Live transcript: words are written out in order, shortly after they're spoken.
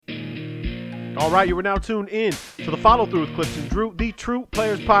All right, you are now tuned in to the Follow Through with Clips and Drew, the True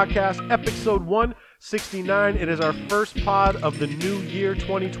Players Podcast, episode 169. It is our first pod of the new year,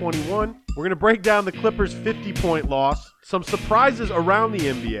 2021. We're going to break down the Clippers' 50-point loss, some surprises around the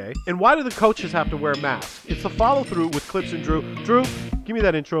NBA, and why do the coaches have to wear masks? It's the Follow Through with Clips and Drew. Drew, give me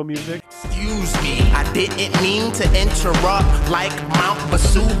that intro music. Excuse me, I didn't mean to interrupt like Mount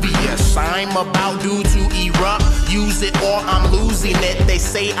Vesuvius. I'm about due to erupt. Use it or I'm losing it. They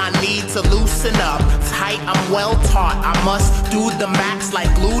say I need to loosen up. Tight, I'm well taught. I must do the max like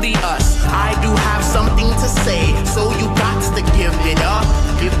gluteus. I do have something to say, so you got to give it up.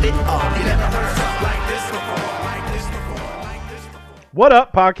 Give it up. You never heard something like this before. Like this before. Like this before. What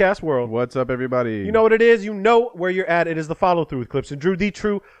up, podcast world? What's up, everybody? You know what it is. You know where you're at. It is the Follow Through with Clips and Drew, the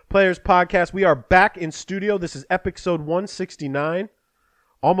True Players Podcast. We are back in studio. This is episode 169.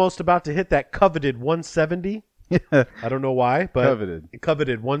 Almost about to hit that coveted 170. I don't know why, but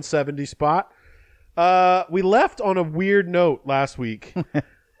coveted 170 spot. We left on a weird note last week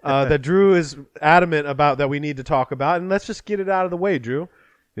that Drew is adamant about that we need to talk about, and let's just get it out of the way, Drew.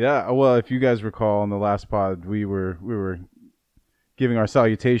 Yeah, well, if you guys recall in the last pod, we were giving our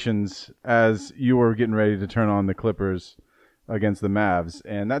salutations as you were getting ready to turn on the Clippers against the Mavs,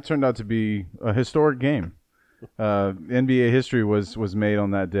 and that turned out to be a historic game. NBA history was made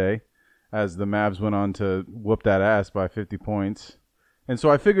on that day, as the Mavs went on to whoop that ass by 50 points. And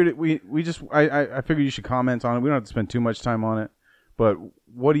so I figured I figured you should comment on it. We don't have to spend too much time on it, but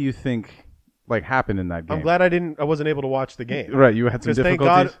what do you think happened in that game? I'm glad I wasn't able to watch the game. Right, you had some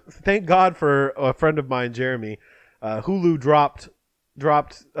difficulties. Thank God for a friend of mine, Jeremy. Hulu dropped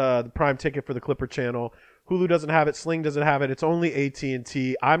the Prime ticket for the Clipper channel. Hulu doesn't have it. Sling doesn't have it. It's only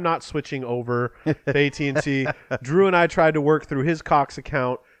AT&T. I'm not switching over to AT&T. Drew and I tried to work through his Cox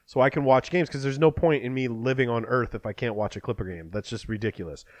account so I can watch games, because there's no point in me living on Earth if I can't watch a Clipper game. That's just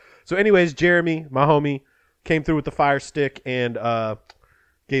ridiculous. So anyways, Jeremy, my homie, came through with the Fire Stick and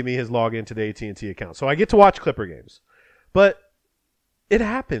gave me his login to the AT&T account. So I get to watch Clipper games. But it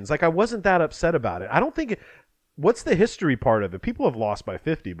happens. I wasn't that upset about it. I don't think what's the history part of it? People have lost by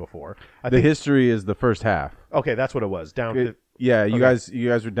 50 before. The history is the first half. Okay, that's what it was. You guys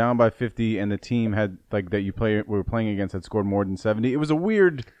were down by 50, and the team had we were playing against had scored more than 70. It was a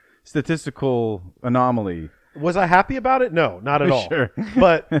weird statistical anomaly. Was I happy about it? No, not at all. Sure.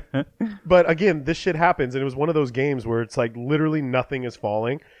 But again, this shit happens, and it was one of those games where it's literally nothing is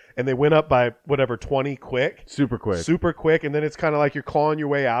falling, and they went up by 20 quick. Super quick, and then it's kind of like you're clawing your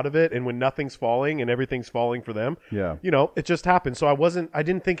way out of it, and when nothing's falling and everything's falling for them, it just happens. So I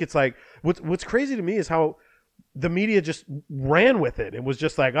didn't think it's what's crazy to me is how the media just ran with it. It was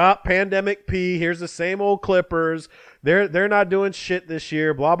just pandemic P, here's the same old Clippers. They're not doing shit this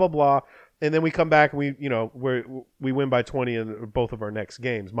year, blah, blah, blah. And then we come back and we win by 20 in both of our next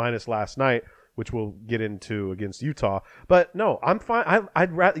games, minus last night, which we'll get into against Utah. But no, I'm fine.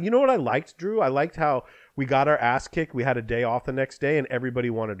 I'd rather, you know what I liked, Drew? I liked how we got our ass kicked. We had a day off the next day and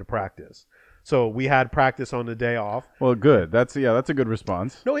everybody wanted to practice. So we had practice on the day off. Well, good. That's a good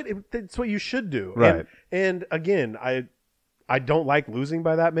response. No, it's what you should do. Right. And again, I don't like losing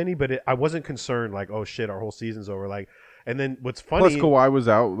by that many, but I wasn't concerned oh shit, our whole season's over. And then what's funny? Plus, Kawhi was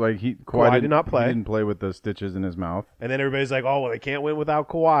out. Kawhi did not play. He didn't play with the stitches in his mouth. And then everybody's like, "Oh, well, they can't win without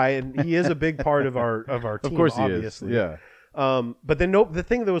Kawhi," and he is a big part of our team. Of course, obviously. He is. Yeah. But then the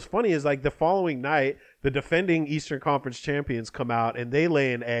thing that was funny is the following night, the defending Eastern Conference champions come out and they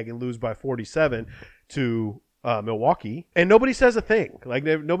lay an egg and lose by 47 to Milwaukee, and nobody says a thing.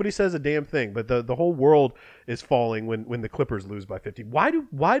 Nobody says a damn thing. But the whole world is falling when the Clippers lose by 50. Why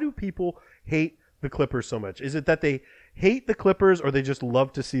do people hate the Clippers so much? Is it that they hate the Clippers or they just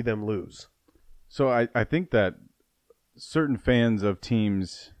love to see them lose? So I think that certain fans of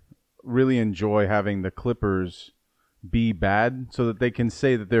teams really enjoy having the Clippers be bad so that they can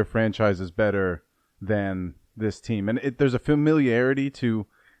say that their franchise is better than this team. And there's a familiarity to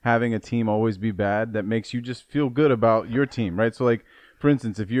having a team always be bad that makes you just feel good about your team, right? So for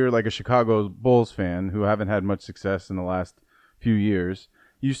instance, if you're a Chicago Bulls fan who haven't had much success in the last few years,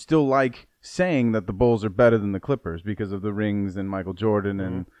 you still like saying that the Bulls are better than the Clippers because of the rings and Michael Jordan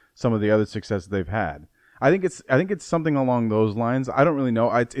and some of the other success they've had. I think it's something along those lines. I don't really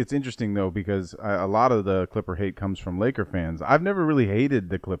know. It's interesting though, because a lot of the Clipper hate comes from Laker fans. I've never really hated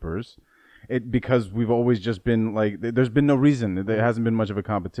the Clippers, because we've always just been there's been no reason. There hasn't been much of a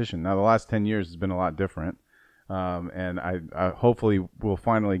competition. Now the last 10 years has been a lot different, and I hopefully we'll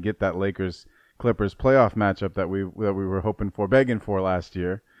finally get that Lakers Clippers playoff matchup that we were hoping for, begging for last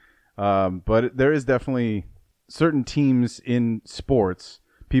year. But there is definitely certain teams in sports,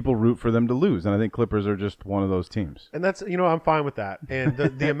 people root for them to lose, and I think Clippers are just one of those teams. And that's, I'm fine with that. And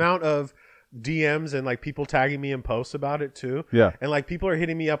the amount of DMs and like people tagging me in posts about it too. Yeah. And like people are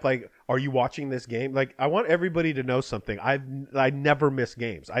hitting me up like, "Are you watching this game?" Like I want everybody to know something. I never miss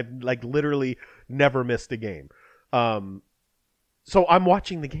games. I've like literally never missed a game. So I'm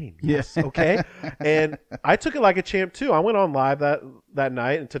watching the game. Yes. Okay. And I took it like a champ too. I went on live that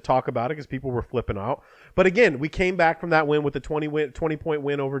night and to talk about it because people were flipping out. But again, we came back from that win with a 20 point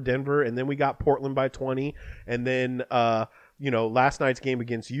win over Denver, and then we got Portland by 20, and then last night's game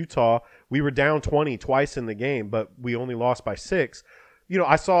against Utah, we were down 20 twice in the game, but we only lost by 6.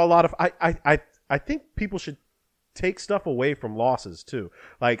 I saw a lot of I think people should take stuff away from losses too.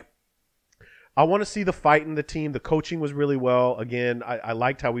 Like I want to see the fight in the team. The coaching was really well. Again, I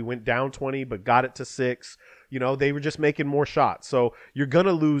liked how we went down 20 but got it to 6. They were just making more shots. So you're going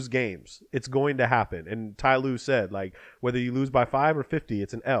to lose games. It's going to happen. And Ty Lue said, like, whether you lose by 5 or 50,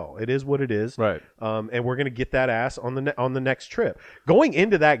 it's an L. It is what it is. Right. And we're going to get that ass on the next trip. Going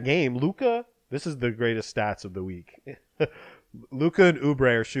into that game, Luka, this is the greatest stats of the week. Luka and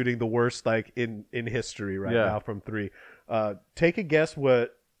Oubre are shooting the worst like in history now from 3. Take a guess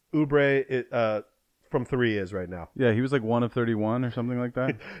what Oubre from 3 is right now. Yeah, he was like 1 of 31 or something like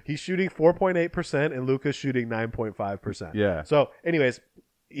that. He's shooting 4.8% and Luka's shooting 9.5%. Yeah. So, anyways,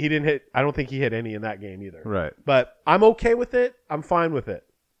 he didn't hit. I don't think he hit any in that game either. Right. But I'm okay with it. I'm fine with it.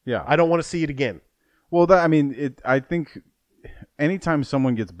 Yeah. I don't want to see it again. Well, I think anytime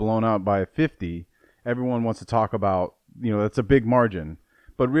someone gets blown out by 50, everyone wants to talk about, that's a big margin.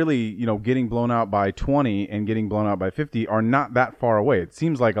 But really, getting blown out by 20 and getting blown out by 50 are not that far away. It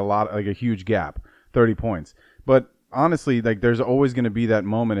seems like a huge gap, 30 points. But honestly, like there's always going to be that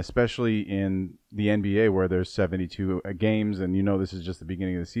moment, especially in the NBA where there's 72 games and this is just the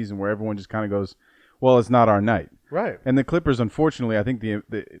beginning of the season where everyone just kind of goes, well, it's not our night. Right. And the Clippers, unfortunately, I think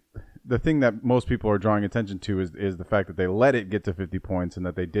the thing that most people are drawing attention to is the fact that they let it get to 50 points and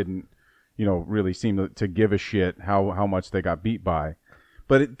that they didn't, really seem to give a shit how much they got beat by.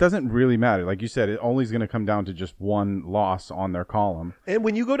 But it doesn't really matter. Like you said, it only is going to come down to just one loss on their column. And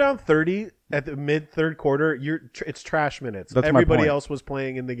when you go down 30 at the mid-third quarter, it's trash minutes. That's Everybody my point. else was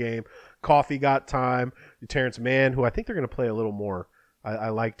playing in the game. Coffee got time. Terrence Mann, who I think they're going to play a little more. I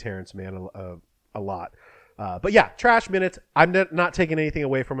like Terrence Mann a lot. But yeah, trash minutes. I'm not taking anything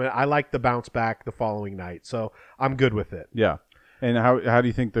away from it. I like the bounce back the following night. So I'm good with it. Yeah. And how do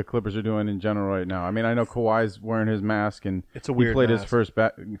you think the Clippers are doing in general right now? I mean, I know Kawhi's wearing his mask, and it's a weird he played mask. His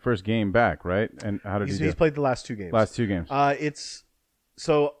first game back, right? And how did he do? He's played the last 2 games. Last 2 games. It's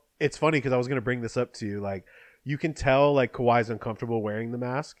funny because I was going to bring this up to you. Like, you can tell like Kawhi's uncomfortable wearing the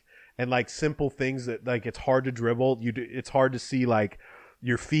mask, and like simple things that like it's hard to dribble. It's hard to see like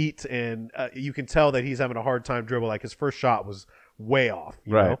your feet, and you can tell that he's having a hard time dribble. Like his first shot was way off,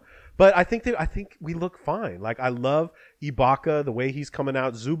 you know? But I think we look fine. Like I love Ibaka, the way he's coming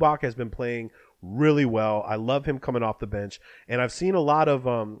out. Zubac has been playing really well. I love him coming off the bench, and I've seen a lot of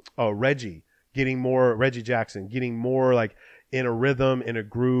Reggie Jackson getting more like in a rhythm, in a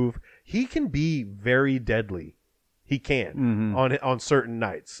groove. He can be very deadly. He can on certain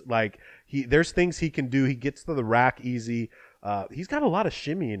nights. Like there's things he can do. He gets to the rack easy. He's got a lot of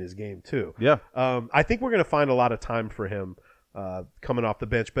shimmy in his game too. Yeah. I think we're going to find a lot of time for him coming off the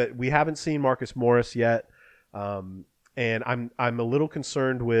bench, but we haven't seen Marcus Morris yet. And I'm a little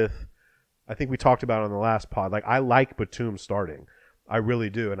concerned with, I think we talked about it on the last pod. Like I like Batum starting. I really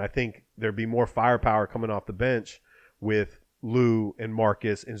do. And I think there'd be more firepower coming off the bench with Lou and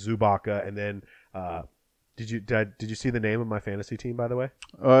Marcus and Zubaka. And then, did you see the name of my fantasy team, by the way?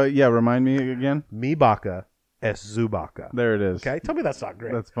 Yeah. Remind me again. Mibaka S. Zubaka. There it is. Okay. Tell me that's not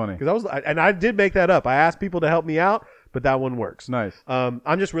great. That's funny. Because I did make that up. I asked people to help me out, but that one works. Nice.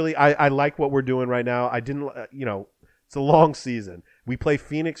 I'm just really, I like what we're doing right now. I didn't, it's a long season. We play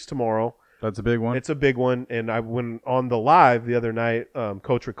Phoenix tomorrow. That's a big one. It's a big one. And I went on the live the other night.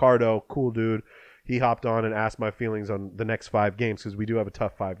 Coach Ricardo, cool dude, he hopped on and asked my feelings on the next 5 games because we do have a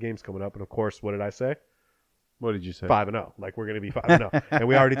tough 5 games coming up. And of course, what did I say? What did you say? 5-0. Like we're going to be 5-0. And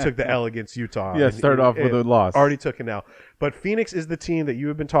we already took the L against Utah. Yeah, started off with a loss. Already took an L. But Phoenix is the team that you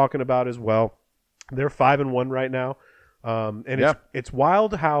have been talking about as well. They're 5-1 right now. And it's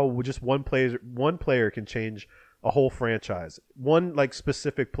wild how just one player can change a whole franchise. One like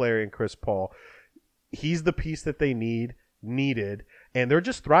specific player in Chris Paul. He's the piece that they needed, and they're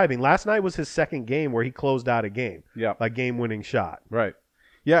just thriving. Last night was his second game where he closed out a game. Yeah. Like game-winning shot. Right.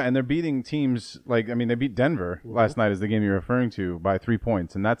 Yeah, and they're beating teams they beat Denver last night, is the game you're referring to, by 3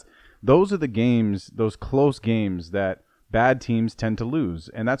 points. And those are the games, those close games that bad teams tend to lose.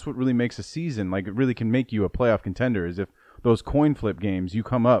 And that's what really makes a season, like it really can make you a playoff contender, is if those coin flip games, you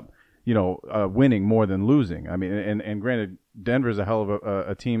come up winning more than losing. I mean, and granted, Denver's a hell of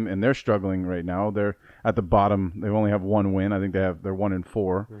a team, and they're struggling right now. They're at the bottom. They only have one win. I think they're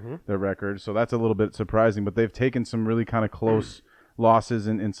 1-4, their record. So that's a little bit surprising. But they've taken some really kind of close losses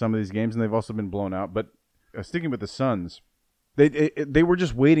in some of these games, and they've also been blown out. But sticking with the Suns, they were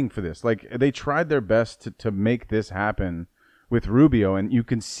just waiting for this. Like, they tried their best to make this happen with Rubio, and you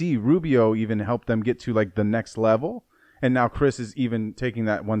can see Rubio even helped them get to like the next level. And now Chris is even taking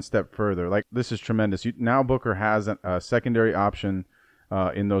that one step further. Like, this is tremendous. Now Booker has a secondary option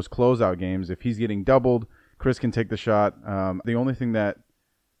in those closeout games. If he's getting doubled, Chris can take the shot. The only thing that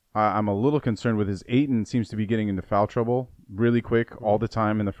I'm a little concerned with is Ayton seems to be getting into foul trouble really quick all the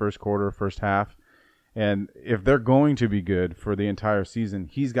time in the first quarter, first half. And if they're going to be good for the entire season,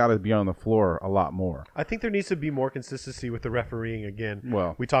 he's got to be on the floor a lot more. I think there needs to be more consistency with the refereeing again.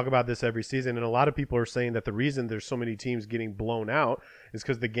 Well, we talk about this every season, and a lot of people are saying that the reason there's so many teams getting blown out is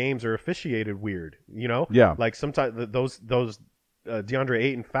because the games are officiated weird. Yeah. Like sometimes those DeAndre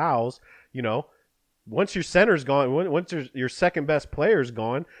Ayton fouls. Once your center's gone, once your second best player's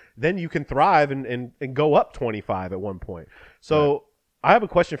gone, then you can thrive and go up 25 at one point. So. Right. I have a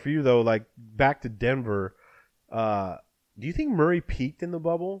question for you, though, like back to Denver. Do you think Murray peaked in the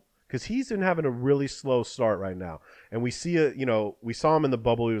bubble? Because he's been having a really slow start right now. And we saw him in the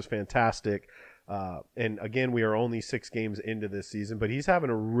bubble. He was fantastic. And, again, we are only 6 games into this season, but he's having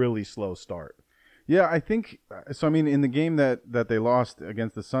a really slow start. Yeah, I think so. I mean, in the game that they lost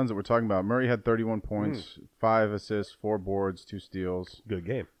against the Suns that we're talking about, Murray had 31 points, 5 assists, 4 boards, 2 steals. Good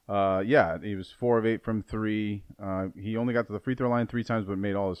game. Yeah, he was 4 of 8 from 3. He only got to the free throw line 3 times, but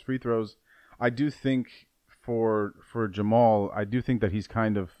made all his free throws. I do think for Jamal, I do think that he's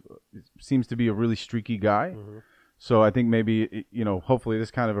kind of seems to be a really streaky guy. Mm-hmm. So I think maybe hopefully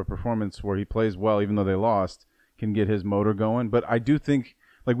this kind of a performance where he plays well, even though they lost, can get his motor going. But I do think.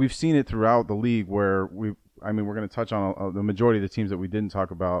 Like, we've seen it throughout the league where we're going to touch on the majority of the teams that we didn't talk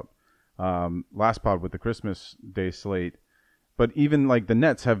about last pod with the Christmas Day slate. But even, like, the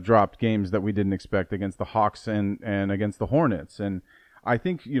Nets have dropped games that we didn't expect against the Hawks and against the Hornets. And I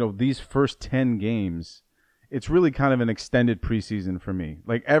think, these first 10 games, it's really kind of an extended preseason for me.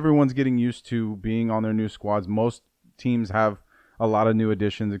 Like, everyone's getting used to being on their new squads. Most teams have a lot of new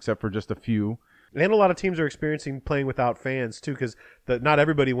additions except for just a few. And a lot of teams are experiencing playing without fans, too, because not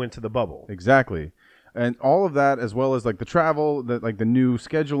everybody went to the bubble. Exactly. And all of that, as well as like the travel, the new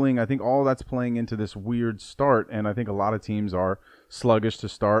scheduling, I think all that's playing into this weird start. And I think a lot of teams are sluggish to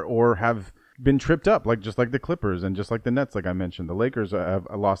start or have been tripped up, just like the Clippers and just like the Nets, like I mentioned. The Lakers have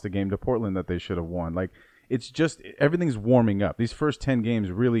lost a game to Portland that they should have won. Like, it's just everything's warming up. These first 10 games,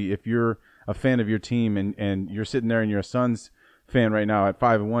 really, if you're a fan of your team and you're sitting there and you're a Suns fan right now at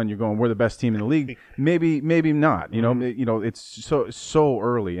 5-1, you're going, we're the best team in the league. Maybe not. It's so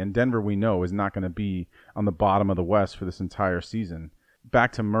early, and Denver, we know, is not going to be on the bottom of the West for this entire season.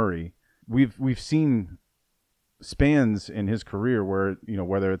 Back to Murray, we've seen spans in his career where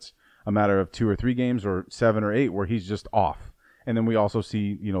whether it's a matter of 2 or 3 games or 7 or 8 where he's just off, and then we also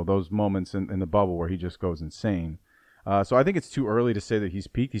see those moments in the bubble where he just goes insane. So I think it's too early to say that he's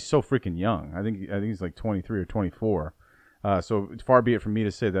peaked. He's so freaking young. I think he's like 23 or 24. So far be it from me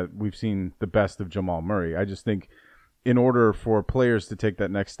to say that we've seen the best of Jamal Murray. I just think in order for players to take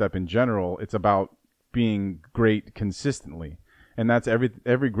that next step in general, it's about being great consistently. And that's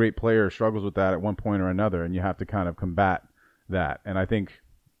every great player struggles with that at one point or another, and you have to kind of combat that. And I think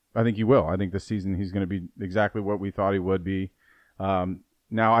he will. I think this season he's going to be exactly what we thought he would be.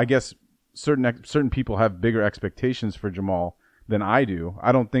 Now, I guess certain people have bigger expectations for Jamal than I do.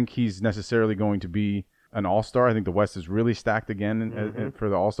 I don't think he's necessarily going to be an all-star. I think the West is really stacked again for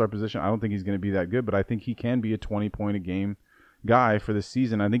the all-star position. I don't think he's going to be that good, but I think he can be a 20-point-a-game guy for this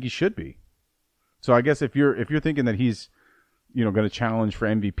season. I think he should be. So I guess if you're thinking that he's going to challenge for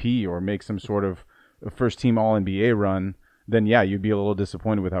MVP or make some sort of first-team All-NBA run, then yeah, you'd be a little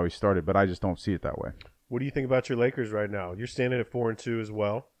disappointed with how he started, but I just don't see it that way. What do you think about your Lakers right now? You're standing at 4-2 as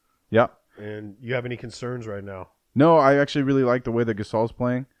well. Yeah. And you have any concerns right now? No, I actually really like the way that Gasol's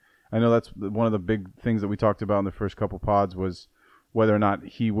playing. I know that's one of the big things that we talked about in the first couple pods was whether or not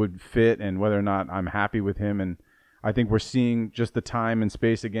he would fit and whether or not I'm happy with him. And I think we're seeing just the time and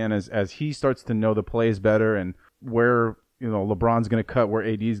space again as he starts to know the plays better and where LeBron's going to cut, where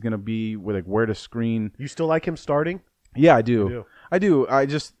AD is going to be, where to screen. You still like him starting? Yeah, I do. I do. I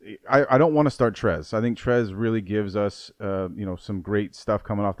don't want to start Trez. I think Trez really gives us some great stuff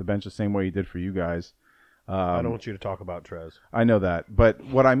coming off the bench the same way he did for you guys. I don't want you to talk about Trez. I know that. But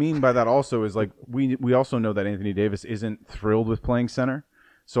what I mean by that also is we also know that Anthony Davis isn't thrilled with playing center.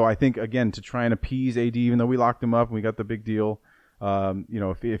 So I think, again, to try and appease AD, even though we locked him up and we got the big deal,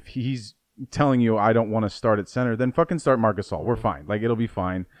 If he's telling you I don't want to start at center, then fucking start Marc Gasol. We're fine. Like, it'll be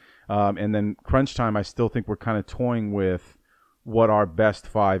fine. And then crunch time, I still think we're kind of toying with what our best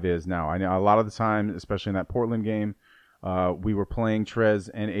five is now. I know a lot of the time, especially in that Portland game, we were playing Trez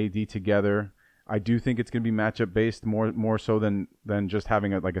and AD together. I do think it's going to be matchup based more so than just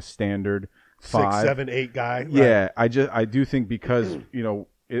having a standard 5, 6, 7, 8 guy. Yeah, right. I do think because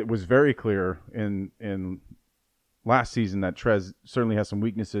it was very clear in last season that Trez certainly has some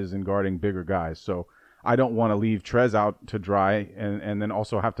weaknesses in guarding bigger guys. So I don't want to leave Trez out to dry and then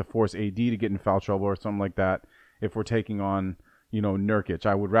also have to force AD to get in foul trouble or something like that if we're taking on Nurkic.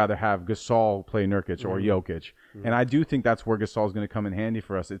 I would rather have Gasol play Nurkic or Jokic. And I do think that's where Gasol is going to come in handy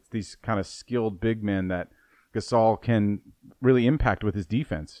for us. It's these kind of skilled big men that Gasol can really impact with his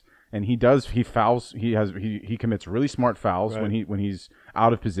defense. And he fouls. He commits really smart fouls when he's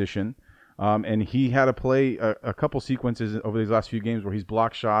out of position. And he had to play a couple sequences over these last few games where he's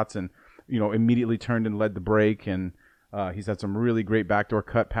blocked shots and immediately turned and led the break. And he's had some really great backdoor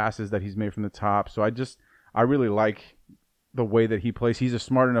cut passes that he's made from the top. So I really like the way that he plays. He's a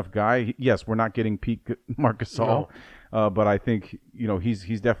smart enough guy. Yes, we're not getting peak Marc Gasol, but I think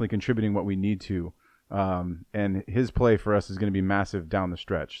he's definitely contributing what we need to, and his play for us is going to be massive down the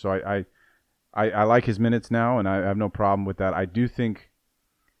stretch. So I like his minutes now, and I have no problem with that. I do think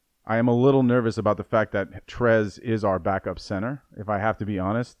I am a little nervous about the fact that Trez is our backup center, if I have to be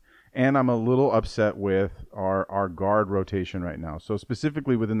honest, and I'm a little upset with our guard rotation right now. So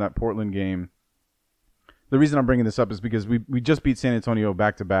specifically within that Portland game. The reason I'm bringing this up is because we just beat San Antonio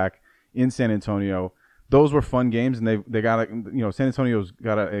back-to-back in San Antonio. Those were fun games, and they got San Antonio's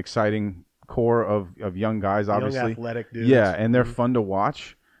got an exciting core of young guys, obviously. Young athletic dudes. Yeah, and they're fun to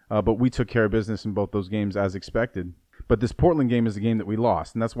watch. But we took care of business in both those games as expected. But this Portland game is the game that we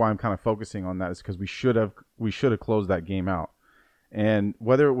lost, and that's why I'm kind of focusing on that, is because we should have closed that game out. And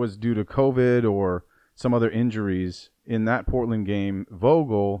whether it was due to COVID or some other injuries in that Portland game,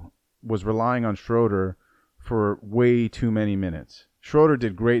 Vogel was relying on Schroeder for way too many minutes. Schroeder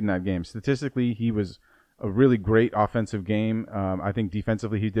did great in that game. Statistically, he was a really great offensive game. I think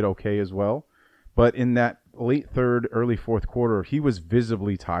defensively he did okay as well. But in that late third, early fourth quarter, he was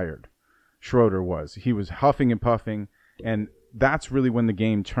visibly tired. Schroeder was. He was huffing and puffing, and that's really when the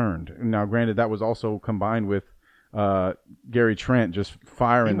game turned. Now, granted, that was also combined with Gary Trent just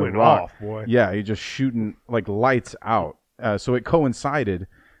firing the rock. Off, boy. Yeah, he just shooting like lights out. So it coincided.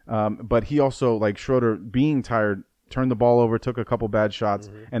 But he also, like Schroeder, being tired, turned the ball over, took a couple bad shots,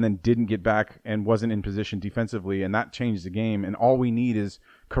 and then didn't get back and wasn't in position defensively, and that changed the game. And all we need is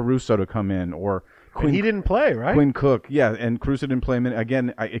Caruso to come in or Quinn. And he didn't play, right? Quinn Cook, yeah, and Caruso didn't play a minute.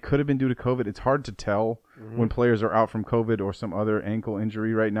 Again, it could have been due to COVID. It's hard to tell when players are out from COVID or some other ankle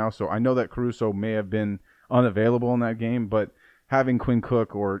injury right now. So I know that Caruso may have been unavailable in that game, but having Quinn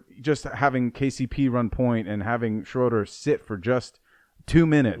Cook or just having KCP run point and having Schroeder sit for just 2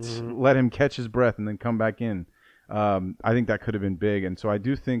 minutes, let him catch his breath and then come back in. I think that could have been big. And so I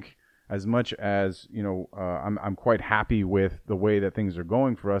do think, as much as, I'm quite happy with the way that things are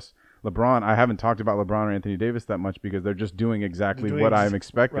going for us. LeBron, I haven't talked about LeBron or Anthony Davis that much because they're just doing exactly what I'm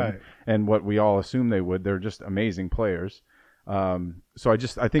expecting and what we all assume they would. They're just amazing players. So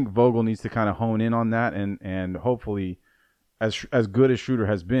I think Vogel needs to kind of hone in on that and hopefully, as good as Schroeder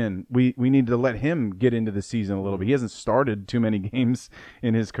has been, we need to let him get into the season a little bit. He hasn't started too many games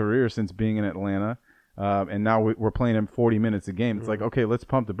in his career since being in Atlanta, and now we're playing him 40 minutes a game. It's like, okay, let's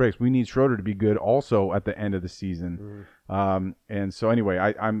pump the brakes. We need Schroeder to be good also at the end of the season. And so anyway,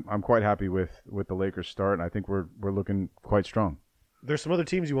 I'm quite happy with the Lakers start, and I think we're looking quite strong. There's some other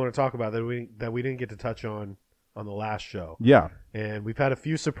teams you want to talk about that we didn't get to touch on the last show. Yeah. And we've had a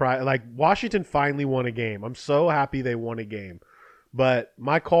few surprise. Like, Washington finally won a game. I'm so happy they won a game. But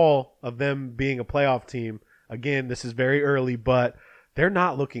my call of them being a playoff team, again, this is very early, but they're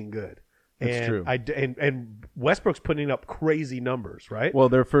not looking good. That's true. And Westbrook's putting up crazy numbers, right? Well,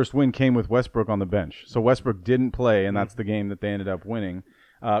 their first win came with Westbrook on the bench. So Westbrook didn't play, and that's the game that they ended up winning.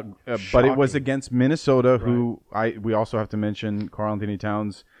 But it was against Minnesota, who we also have to mention Karl Anthony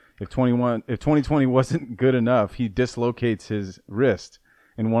Towns. If 2020 wasn't good enough, he dislocates his wrist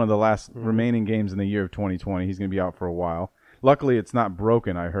in one of the last remaining games in the year of 2020. He's going to be out for a while. Luckily, it's not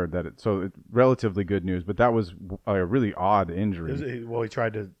broken. I heard that. So it's relatively good news. But that was a really odd injury. Well, he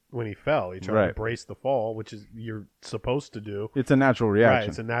tried to, when he fell, he tried to brace the fall, which is you're supposed to do. It's a natural reaction. Right,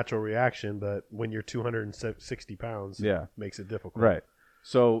 it's a natural reaction. But when you're 260 pounds, it makes it difficult. Right.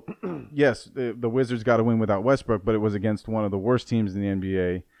 So, yes, the Wizards got a win without Westbrook, but it was against one of the worst teams in the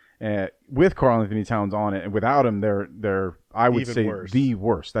NBA. with Karl Anthony Towns on it, and without him, they're I would Even say worse. the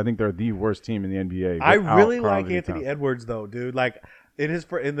worst. I think they're the worst team in the NBA. I without really Karl like Anthony Towns. Edwards though, dude. Like in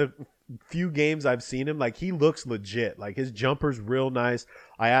the few games I've seen him, like he looks legit. Like his jumper's real nice.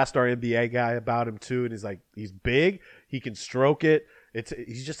 I asked our NBA guy about him too, and he's like, he's big, he can stroke it.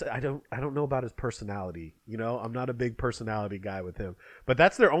 He's just I don't know about his personality. You know, I'm not a big personality guy with him. But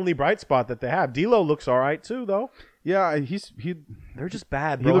that's their only bright spot that they have. D'Lo looks all right too, though. Yeah, They're just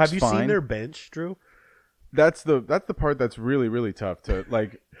bad, he bro. looks Have you fine. seen their bench, Drew? That's the part that's really really tough to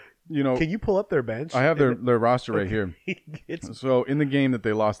like. You know, Can you pull up their bench? I have their roster right here. It's So in the game that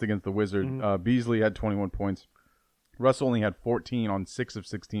they lost against the Wizards, Beasley had 21 points. Russ only had 14 on 6 of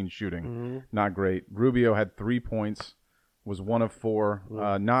 16 shooting. Not great. Rubio had 3 points, was 1 of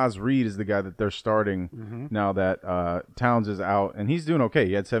 4. Naz Reid is the guy that they're starting now that Towns is out, and he's doing okay.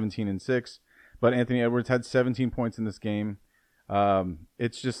 He had 17 and 6, but Anthony Edwards had 17 points in this game.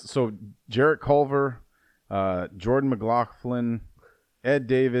 It's just so Jarrett Culver, Jordan McLaughlin, Ed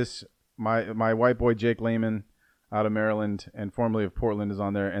Davis, my white boy Jake Layman out of Maryland and formerly of Portland is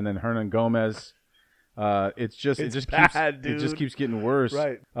on there, and then Hernan Gomez. It just keeps getting worse.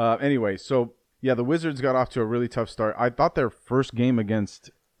 Right. Anyway, so yeah, the Wizards got off to a really tough start. I thought their first game against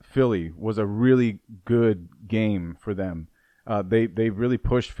Philly was a really good game for them. They really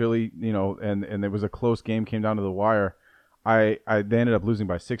pushed Philly, you know, and it was a close game, came down to the wire. They ended up losing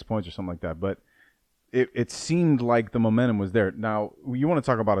by 6 points or something like that, but it seemed like the momentum was there. Now, you want to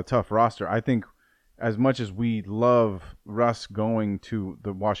talk about a tough roster. I think as much as we love Russ going to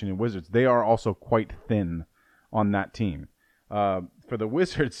the Washington Wizards, they are also quite thin on that team. For the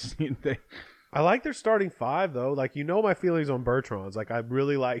Wizards, I like their starting 5 though. Like, you know my feelings on Bertrand's. Like, I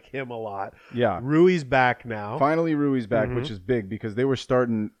really like him a lot. Yeah. Rui's back now. Finally, Rui's back, which is big because they were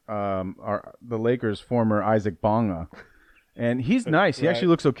starting the Lakers' former Isaac Bonga. And he's nice. He actually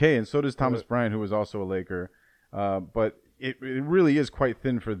looks okay, and so does Thomas Bryant, who was also a Laker. But it really is quite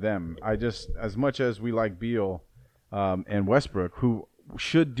thin for them. As much as we like Beal and Westbrook, who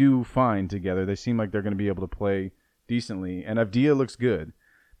should do fine together, they seem like they're going to be able to play decently. And Avdija looks good.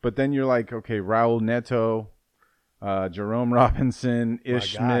 But then you're like, okay, Raul Neto, Jerome Robinson,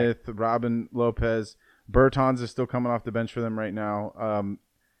 Ish Smith, Robin Lopez. Bertans is still coming off the bench for them right now.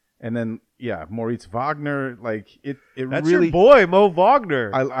 And then, yeah, Moritz Wagner, like it That's really. your boy, Mo Wagner.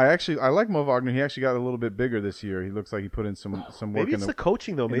 I like Mo Wagner. He actually got a little bit bigger this year. He looks like he put in some work. Maybe it's the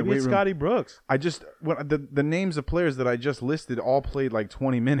coaching though. Maybe weight it's room. Scotty Brooks. The names of players that I just listed all played like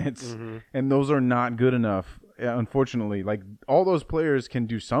 20 minutes, and those are not good enough. Unfortunately, like all those players can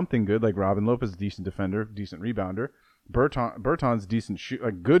do something good. Like Robin Lopez, decent defender, decent rebounder. Bertans decent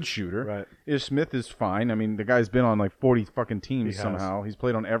good shooter. Right. Ish Smith is fine. I mean, the guy's been on like 40 fucking teams somehow. He's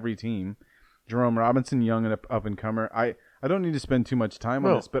played on every team. Jerome Robinson, young and up and comer. I don't need to spend too much time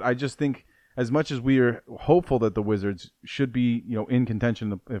on this, but I just think as much as we are hopeful that the Wizards should be, you know, in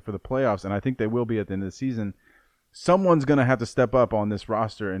contention for the playoffs, and I think they will be at the end of the season, someone's going to have to step up on this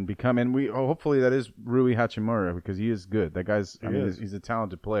roster and become, and hopefully that is Rui Hachimura, because he is good. That guy's, he's a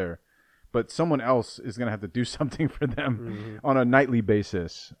talented player. But someone else is going to have to do something for them on a nightly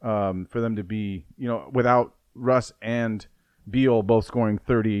basis for them to be, you know, without Russ and Beal both scoring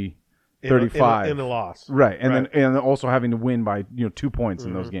 30, 35. In the loss. Right. And then also having to win by, 2 points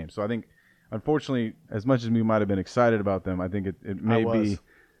in those games. So I think, unfortunately, as much as we might have been excited about them, I think it may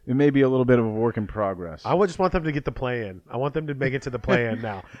be a little bit of a work in progress. I just want them to get the play in. I want them to make it to the play in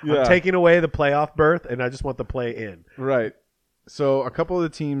now. Yeah. I'm taking away the playoff berth, and I just want the play in. Right. So a couple of the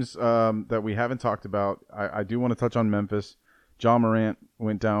teams that we haven't talked about, I do want to touch on Memphis. John Morant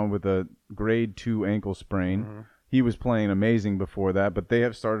went down with a grade 2 ankle sprain. He was playing amazing before that, but they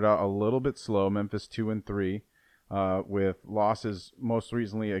have started out a little bit slow. Memphis 2-3 with losses most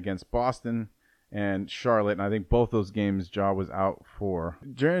recently against Boston and Charlotte. And I think both those games Ja was out for.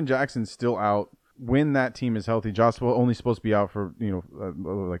 Jaren Jackson's still out. When that team is healthy, Josh only supposed to be out for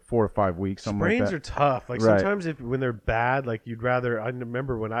like 4 or 5 weeks. Something Sprains like that. are tough. Like Right. sometimes when they're bad, like you'd rather. I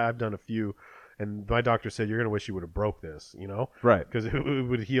remember when I've done a few, and my doctor said you're gonna wish you would have broke this, Right. Because it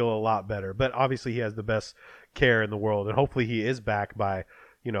would heal a lot better. But obviously he has the best care in the world, and hopefully he is back by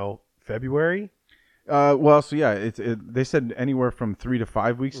February. They said anywhere from 3 to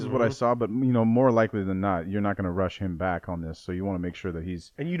 5 weeks is what I saw, but more likely than not, you're not going to rush him back on this. So you want to make sure that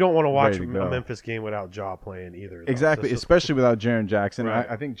he's And you don't want to watch ready a to go. Memphis game without Ja playing either. though. exactly, That's just- especially without Jaren Jackson. Right.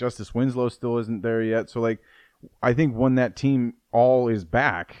 I think Justice Winslow still isn't there yet. So like, I think when that team all is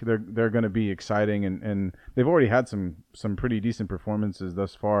back, they're going to be exciting, and they've already had some pretty decent performances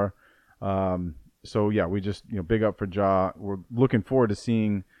thus far. So yeah, we just big up for Ja. We're looking forward to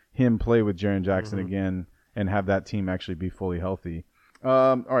seeing him play with Jaren Jackson again and have that team actually be fully healthy.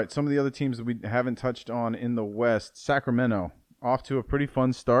 All right, some of the other teams that we haven't touched on in the West. Sacramento, off to a pretty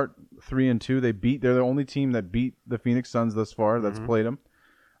fun start, 3-2. They're the only team that beat the Phoenix Suns thus far that's played them.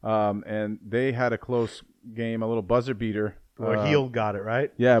 And they had a close game, a little buzzer beater. Well, Hield got it,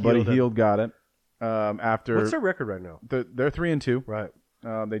 right? Yeah, Buddy Hield got it. After what's their record right now? They're 3-2. Right.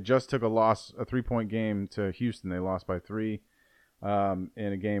 They just took a 3-point game to Houston. They lost by 3 in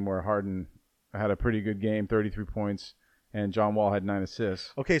a game where Harden had a pretty good game, 33 points, and John Wall had 9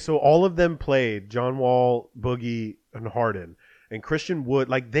 assists. Okay, so all of them played, John Wall, Boogie, and Harden. And Christian Wood,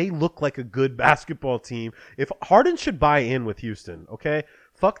 like, they look like a good basketball team. If Harden should buy in with Houston, okay?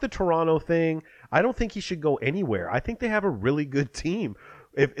 Fuck the Toronto thing. I don't think he should go anywhere. I think they have a really good team.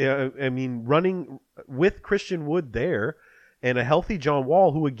 Running with Christian Wood there and a healthy John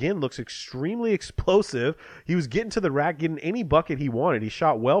Wall, who, again, looks extremely explosive. He was getting to the rack, getting any bucket he wanted. He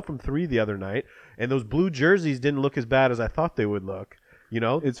shot well from 3 the other night. And those blue jerseys didn't look as bad as I thought they would look. You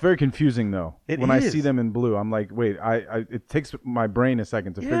know, it's very confusing though. I see them in blue, I'm like, wait, it takes my brain a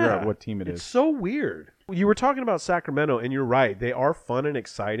second to figure out what team it is. It's so weird. You were talking about Sacramento, and you're right. They are fun and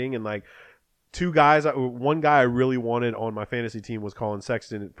exciting, and like one guy I really wanted on my fantasy team was Colin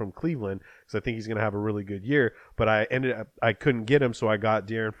Sexton from Cleveland because I think he's going to have a really good year. But I couldn't get him, so I got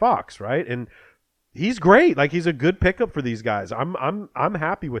De'Aaron Fox, right? And he's great. Like, he's a good pickup for these guys. I'm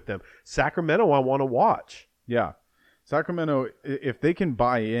happy with them. Sacramento, I want to watch. Yeah. Sacramento, if they can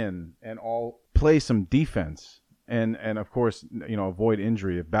buy in and all play some defense and of course, you know, avoid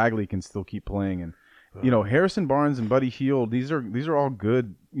injury, if Bagley can still keep playing, and you know, Harrison Barnes and Buddy Hield, these are all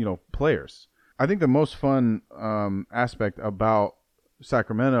good, you know, players. I think the most fun aspect about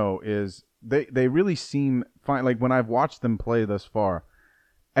Sacramento is they really seem fine. Like, when I've watched them play thus far,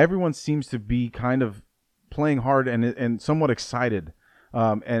 everyone seems to be kind of playing hard and somewhat excited.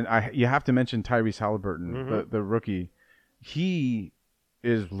 You have to mention Tyrese Halliburton, the rookie. He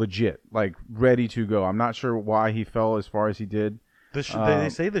is legit, like, ready to go. I'm not sure why he fell as far as he did. They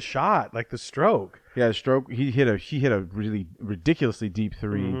say the shot, like the stroke. Yeah, the stroke. He hit a really ridiculously deep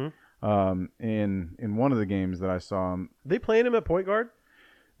 3 in one of the games that I saw him. They playing him at point guard?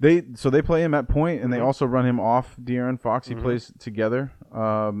 They play him at point, and they also run him off De'Aaron Fox. He plays together.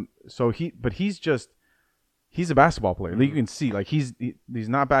 He's a basketball player. You can see, like, he's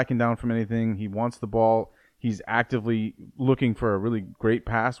not backing down from anything. He wants the ball. He's actively looking for a really great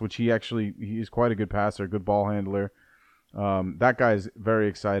pass, which he's quite a good passer, good ball handler. That guy is very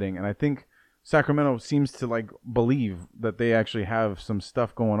exciting, and I think Sacramento seems to, like, believe that they actually have some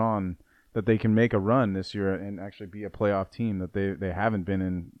stuff going on, that they can make a run this year and actually be a playoff team that they haven't been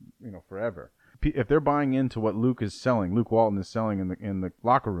in, you know, forever. If they're buying into what Luke Walton is selling in the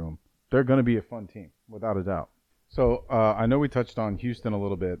locker room, they're going to be a fun team, without a doubt. So I know we touched on Houston a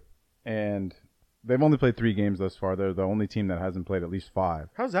little bit, and they've only played 3 games thus far. They're the only team that hasn't played at least 5.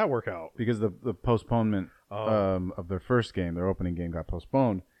 How does that work out? Because the postponement of their first game, their opening game, got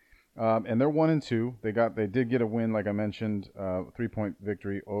postponed. And they're 1-2. They did get a win, like I mentioned, 3-point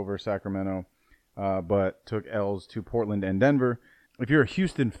victory over Sacramento, but took L's to Portland and Denver. If you're a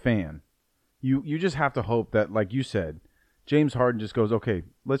Houston fan, you just have to hope that, like you said, James Harden just goes, okay,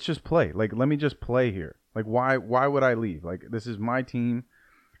 let's just play. Like, let me just play here. Like, why would I leave? Like, this is my team.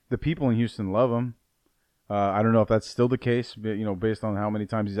 The people in Houston love him. I don't know if that's still the case, you know, based on how many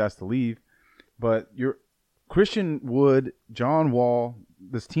times he's asked to leave. But Christian Wood, John Wall,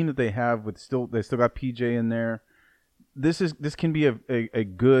 this team that they have they still got PJ in there. This can be a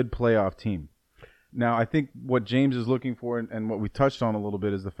good playoff team. Now, I think what James is looking for, and what we touched on a little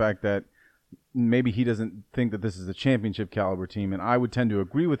bit, is the fact that maybe he doesn't think that this is a championship caliber team, and I would tend to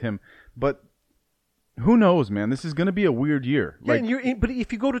agree with him. But who knows, man? This is going to be a weird year. Yeah, but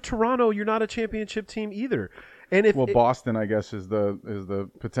if you go to Toronto, you're not a championship team either. And Boston, I guess, is the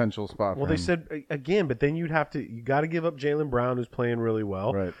potential spot. Well, for him. they said again, but then you got to give up Jaylen Brown, who's playing really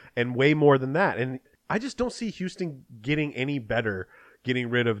well, right, and way more than that. And I just don't see Houston getting any better, getting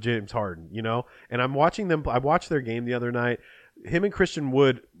rid of James Harden, you know. And I'm watching them. I watched their game the other night. Him and Christian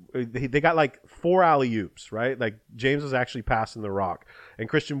Wood, they got like 4 alley-oops, right? Like, James was actually passing the rock, and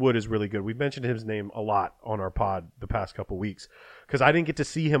Christian Wood is really good. We've mentioned his name a lot on our pod the past couple weeks because I didn't get to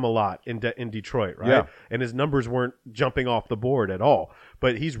see him a lot in Detroit, right? Yeah. And his numbers weren't jumping off the board at all.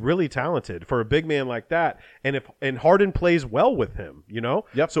 But he's really talented for a big man like that. And Harden plays well with him, you know?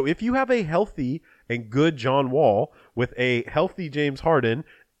 Yep. So if you have a healthy and good John Wall with a healthy James Harden,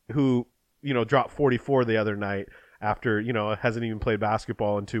 who, you know, dropped 44 the other night, after, you know, hasn't even played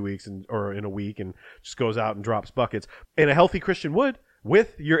basketball in 2 weeks or in a week, and just goes out and drops buckets. And a healthy Christian Wood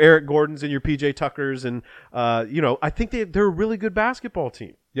with your Eric Gordons and your PJ Tuckers, and you know, I think they're a really good basketball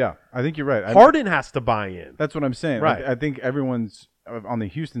team. Yeah, I think you're right. Harden has to buy in. That's what I'm saying. Right. I think everyone's on the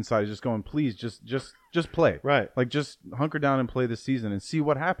Houston side is just going, please, just play. Right. Like, just hunker down and play this season and see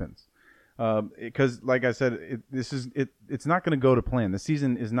what happens. Because, like I said, it's not going to go to plan. The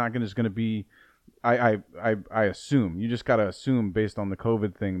season is not just going to be. I assume you just got to assume based on the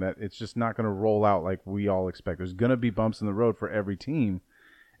COVID thing that it's just not going to roll out like we all expect. There's going to be bumps in the road for every team,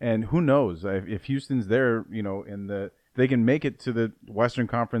 and who knows if Houston's there, they can make it to the Western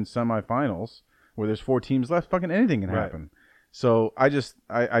Conference semifinals where there's 4 teams left. Fucking anything can happen. Right. So I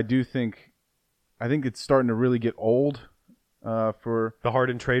do think it's starting to really get old. For the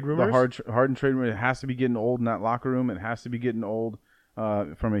Harden trade rumors, the Harden trade rumor, it has to be getting old in that locker room. It has to be getting old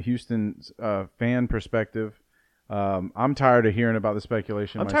from a Houston fan perspective. I'm tired of hearing about the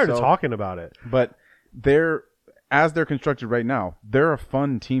speculation. I'm tired of talking about it. But as they're constructed right now, they're a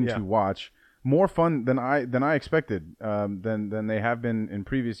fun team to watch. More fun than I expected. Than they have been in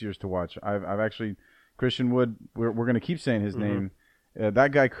previous years to watch. I've actually Christian Wood. We're going to keep saying his name.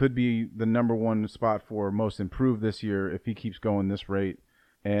 That guy could be the number 1 spot for most improved this year if he keeps going this rate.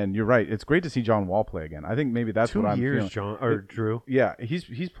 And you're right. It's great to see John Wall play again. I think maybe that's 2 what I'm years, feeling. John or Drew. Yeah,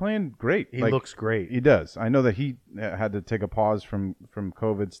 he's playing great. He looks great. He does. I know that he had to take a pause from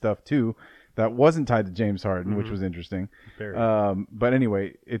COVID stuff too. That wasn't tied to James Harden, which was interesting. But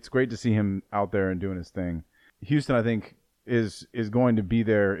anyway, it's great to see him out there and doing his thing. Houston, I think, is going to be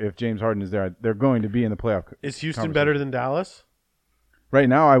there if James Harden is there. They're going to be in the playoff. Is Houston better than Dallas? Right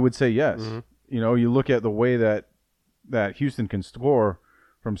now, I would say yes. You look at the way that Houston can score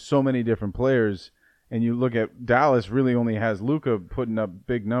from so many different players, and you look at Dallas really only has Luka putting up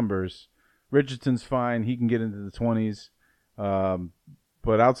big numbers. Richardson's fine; he can get into the 20s.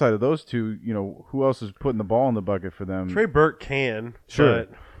 But outside of those two, who else is putting the ball in the bucket for them? Trey Burke can, sure,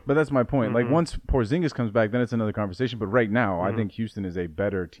 but that's my point. Like once Porzingis comes back, then it's another conversation. But right now, I think Houston is a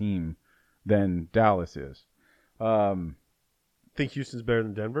better team than Dallas is. Think Houston's better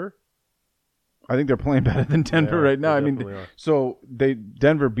than Denver? I think they're playing better than Denver right now. I mean, so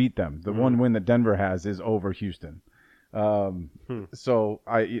Denver beat them. The one win that Denver has is over Houston. So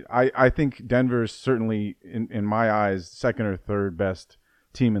I think Denver is certainly, in my eyes, second or third best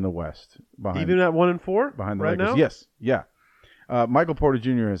team in the West. Even at 1-4 behind the right Lakers. now? Yes, yeah. Michael Porter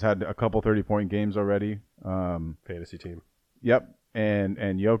Jr. has had a couple 30-point games already. Fantasy team. Yep, and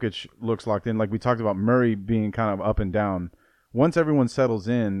Jokic looks locked in. Like we talked about Murray being kind of up and down. Once everyone settles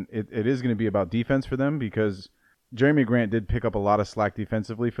in, it is going to be about defense for them because Jeremy Grant did pick up a lot of slack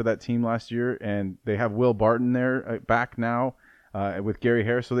defensively for that team last year, and they have Will Barton there back now with Gary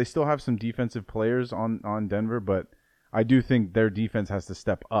Harris, so they still have some defensive players on Denver, but I do think their defense has to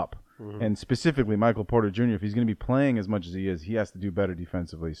step up, and specifically Michael Porter Jr., if he's going to be playing as much as he is, he has to do better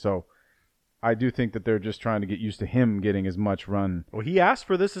defensively. So I do think that they're just trying to get used to him getting as much run. Well, he asked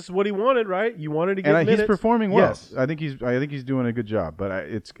for this. This is what he wanted, right? You wanted to get minutes. He's performing well. Yes. I think he's doing a good job, but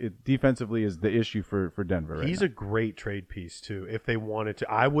defensively is the issue for Denver right He's now. A great trade piece, too, if they wanted to.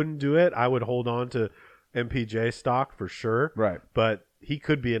 I wouldn't do it. I would hold on to MPJ stock for sure. Right. But he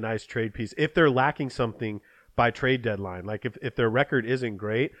could be a nice trade piece if they're lacking something by trade deadline. Like if their record isn't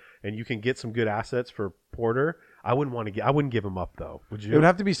great and you can get some good assets for Porter, I wouldn't give him up though. Would you? It would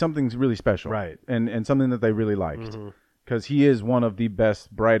have to be something really special, right? And something that they really liked, because he is one of the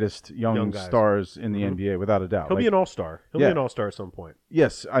best, brightest young stars in the NBA, without a doubt. He'll be an all-star. He'll be an all-star at some point.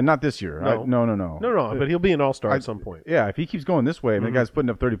 Yes, not this year. No. But he'll be an all-star at some point. Yeah, if he keeps going this way, the guy's putting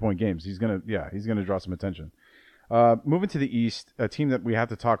up 30-point games. He's gonna draw some attention. Moving to the East, a team that we have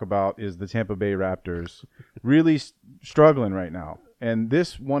to talk about is the Tampa Bay Raptors, really struggling right now. And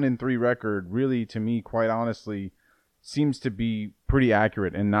this 1-3 record really, to me, quite honestly, seems to be pretty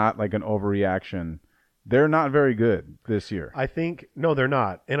accurate and not like an overreaction. They're not very good this year. No, they're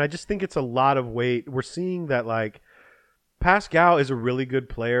not. And I just think it's a lot of weight. We're seeing that like Pascal is a really good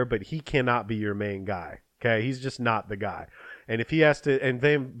player, but he cannot be your main guy. Okay, he's just not the guy. And if he has to, and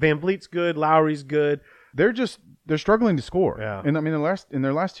Van Vliet's good, Lowry's good. They're struggling to score. Yeah. And I mean, in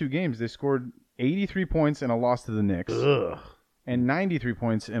their last 2 games, they scored 83 points in a loss to the Knicks. Ugh. And 93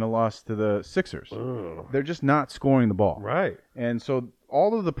 points in a loss to the Sixers. Ugh. They're just not scoring the ball. Right. And so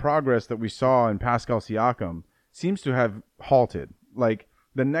all of the progress that we saw in Pascal Siakam seems to have halted. Like,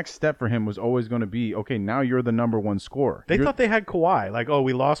 the next step for him was always going to be, okay, now you're the number 1 scorer. They thought they had Kawhi. Like, oh,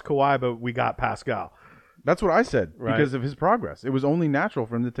 we lost Kawhi, but we got Pascal. That's what I said, right, because of his progress. It was only natural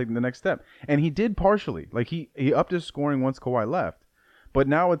for him to take the next step. And he did partially. Like, he upped his scoring once Kawhi left. But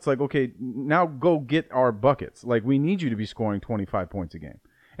now it's like, okay, now go get our buckets. Like, we need you to be scoring 25 points a game.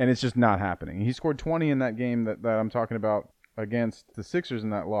 And it's just not happening. He scored 20 in that game that I'm talking about against the Sixers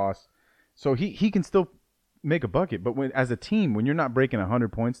in that loss. So he can still make a bucket. But as a team, when you're not breaking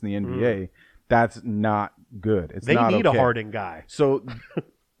 100 points in the NBA, That's not good. It's They not need okay. a Harden guy. So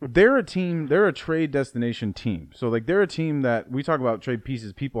they're a team. They're a trade destination team. So like they're a team that we talk about trade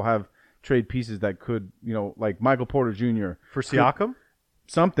pieces. People have trade pieces that could, like Michael Porter Jr. For Siakam?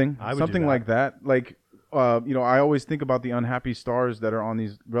 Something I would something do that. like that. Like I always think about the unhappy stars that are on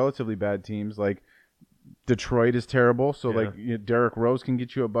these relatively bad teams. Like Detroit is terrible. So like Derrick Rose can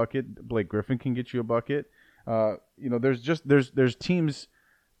get you a bucket. Blake Griffin can get you a bucket. There's teams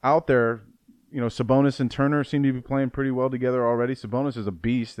out there. Sabonis and Turner seem to be playing pretty well together already. Sabonis is a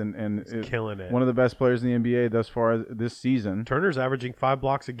beast and is killing it. One of the best players in the NBA thus far this season. Turner's averaging 5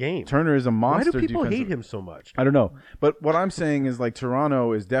 blocks a game. Turner is a monster. Why do people defensive. hate him so much? I don't know. But what I'm saying is like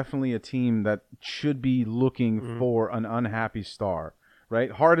Toronto is definitely a team that should be looking for an unhappy star, right?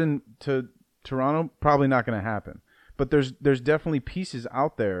 Harden to Toronto, probably not going to happen. But there's definitely pieces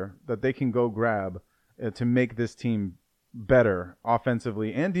out there that they can go grab to make this team better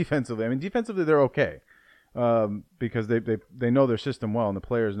offensively and defensively. I mean, defensively they're okay because they know their system well and the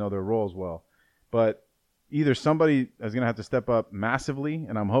players know their roles well. But either somebody is going to have to step up massively,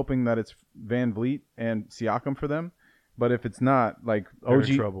 and I'm hoping that it's Van Vliet and Siakam for them. But if it's not, like OG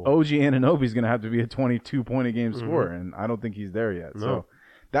Anunoby is going to have to be a 22-point-a-game scorer, and I don't think he's there yet. No. So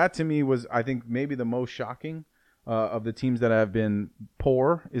that to me was, I think, maybe the most shocking of the teams that have been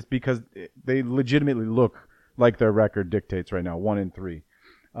poor is because they legitimately look like their record dictates right now, 1-3.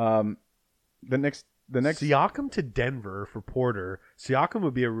 The next Siakam to Denver for Porter. Siakam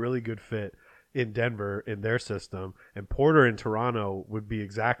would be a really good fit in Denver in their system, and Porter in Toronto would be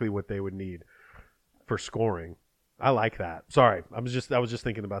exactly what they would need for scoring. I like that. Sorry, I was just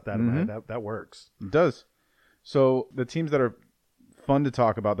thinking about that in my head. That works. It does. So the teams that are fun to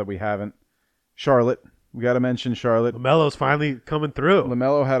talk about that we haven't, Charlotte. We got to mention Charlotte. LaMelo's finally coming through.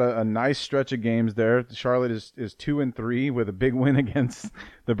 LaMelo had a nice stretch of games there. Charlotte is 2-3 with a big win against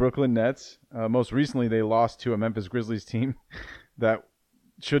the Brooklyn Nets. Most recently, they lost to a Memphis Grizzlies team that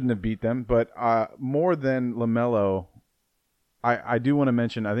shouldn't have beat them. But more than LaMelo, I do want to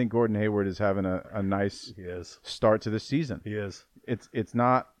mention, I think Gordon Hayward is having a nice start to this season. He is. It's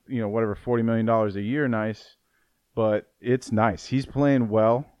not, whatever, $40 million a year nice. But it's nice. He's playing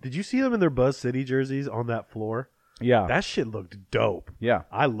well. Did you see them in their Buzz City jerseys on that floor? Yeah. That shit looked dope. Yeah.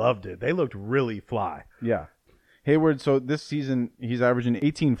 I loved it. They looked really fly. Yeah. Hayward, so this season, he's averaging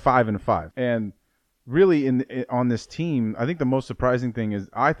 18, 5, and 5. And really, on this team, I think the most surprising thing is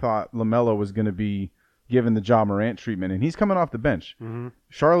I thought LaMelo was going to be given the Ja Morant treatment, and he's coming off the bench. Mm-hmm.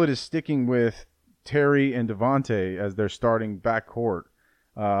 Charlotte is sticking with Terry and Devontae as their starting backcourt.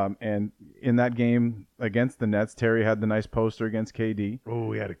 And in that game against the Nets, Terry had the nice poster against KD.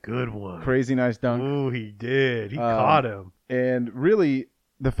 Oh, he had a good one. Crazy nice dunk. Oh, he did. He caught him. And really,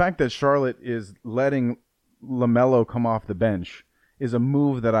 the fact that Charlotte is letting LaMelo come off the bench is a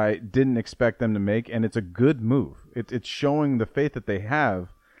move that I didn't expect them to make, and it's a good move. It's showing the faith that they have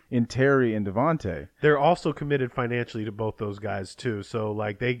in Terry and Devontae. They're also committed financially to both those guys, too. So,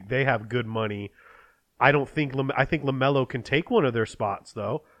 like, they have good money. I think LaMelo can take one of their spots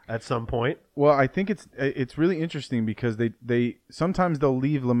though at some point. Well, I think it's really interesting because they sometimes they'll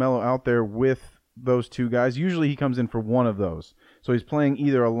leave LaMelo out there with those two guys. Usually he comes in for one of those, so he's playing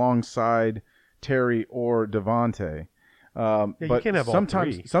either alongside Terry or Devontae. But you can't have all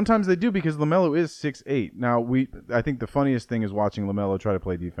three. Sometimes they do because LaMelo is 6'8". Now I think the funniest thing is watching LaMelo try to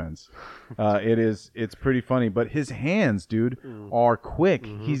play defense. It's pretty funny, but his hands, dude, are quick.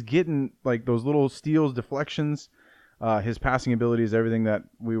 Mm-hmm. He's getting like those little steals, deflections. His passing ability is everything that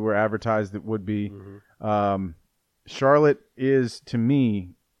we were advertised it would be. Mm-hmm. Charlotte is, to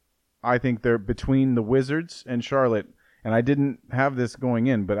me, I think they're between the Wizards and Charlotte, and I didn't have this going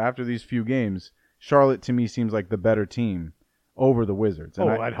in, but after these few games, Charlotte to me seems like the better team over the Wizards. And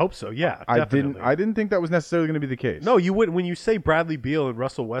I'd hope so. Yeah, definitely. I didn't think that was necessarily going to be the case. No, you wouldn't. When you say Bradley Beal and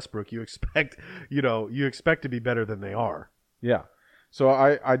Russell Westbrook, you expect to be better than they are. Yeah. So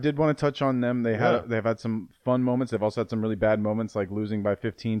I did want to touch on them. They've had some fun moments. They've also had some really bad moments, like losing by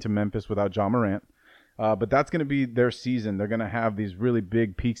 15 to Memphis without Ja Morant. But that's going to be their season. They're going to have these really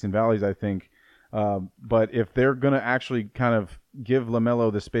big peaks and valleys, I think. But if they're going to actually kind of give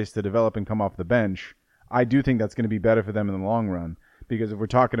LaMelo the space to develop and come off the bench, I do think that's going to be better for them in the long run. Because if we're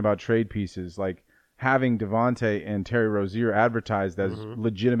talking about trade pieces, like having Devontae and Terry Rozier advertised as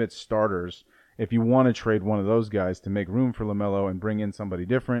legitimate starters, if you want to trade one of those guys to make room for LaMelo and bring in somebody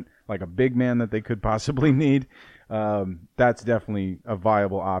different, like a big man that they could possibly need, that's definitely a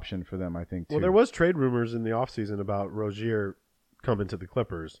viable option for them, I think, too. Well, there was trade rumors in the offseason about Rozier coming to the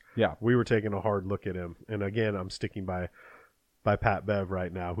Clippers. Yeah. We were taking a hard look at him. And again, I'm sticking by by Pat Bev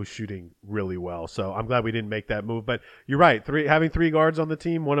right now, who's shooting really well. So I'm glad we didn't make that move. But you're right. Having 3 guards on the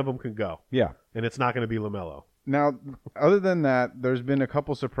team, one of them can go. Yeah. And it's not going to be LaMelo. Now, other than that, there's been a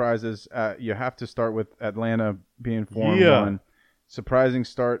couple surprises. You have to start with Atlanta being 4-1. Surprising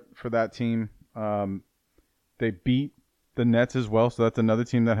start for that team. They beat the Nets as well, so that's another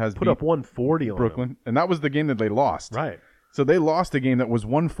team that has put up 140 on Brooklyn. them. And that was the game that they lost. Right. So they lost a game that was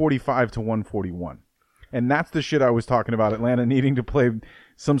 145 to 141. And that's the shit I was talking about, Atlanta needing to play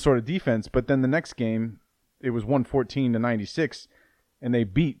some sort of defense. But then the next game, it was 114 to 96, and they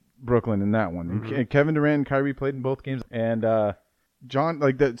beat Brooklyn in that one. Mm-hmm. And Kevin Durant and Kyrie played in both games. And John,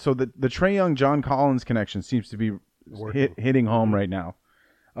 like the Trae Young John Collins connection seems to be hitting home right now.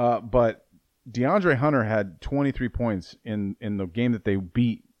 But DeAndre Hunter had 23 points in the game that they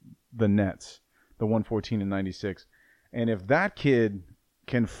beat the Nets, the 114 to 96. And if that kid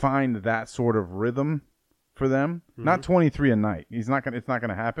can find that sort of rhythm for them, not 23 a night, it's not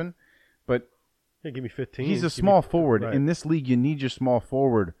gonna happen. But give me 15. He's a small forward. Right. In this league, you need your small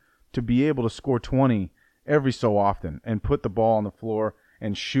forward to be able to score 20 every so often and put the ball on the floor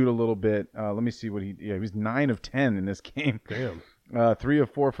and shoot a little bit. Let me see what he was 9 of 10 in this game. Damn. 3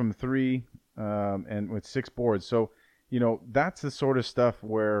 of 4 from 3, and with 6 boards. So, that's the sort of stuff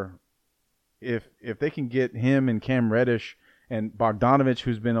where if they can get him and Cam Reddish and Bogdanovich,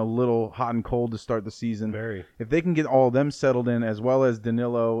 who's been a little hot and cold to start the season, if they can get all of them settled in, as well as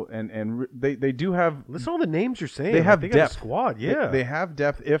Danilo, and they do have. Listen to all the names you're saying. They have they depth. Got a squad, yeah. They have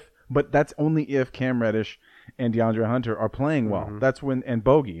depth but that's only if Cam Reddish and DeAndre Hunter are playing well. Mm-hmm. That's when, and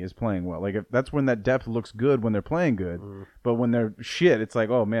Bogey is playing well. Like, that's when that depth looks good, when they're playing good. Mm-hmm. But when they're shit, it's like,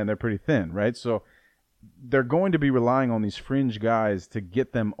 oh man, they're pretty thin, right? So they're going to be relying on these fringe guys to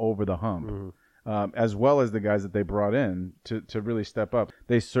get them over the hump, as well as the guys that they brought in to really step up.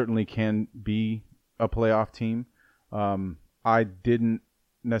 They certainly can be a playoff team. I didn't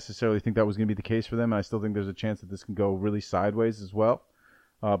necessarily think that was going to be the case for them. I still think there's a chance that this can go really sideways as well.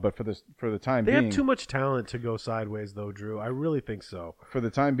 But for the time being, they have too much talent to go sideways, though, Drew. I really think so. For the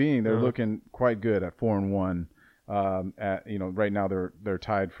time being, they're looking quite good at 4-1. Right now they're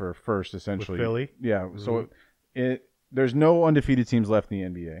tied for first essentially. With Philly, yeah. So there's no undefeated teams left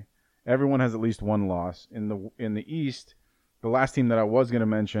in the NBA. Everyone has at least one loss in the East. The last team that I was going to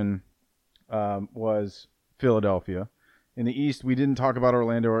mention was Philadelphia. In the East, we didn't talk about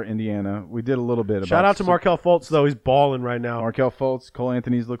Orlando or Indiana. We did a little bit. Shout out to Markelle Fultz, though. He's balling right now. Markelle Fultz, Cole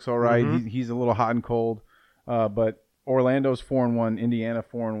Anthony's looks all right. He's a little hot and cold. But Orlando's 4-1, Indiana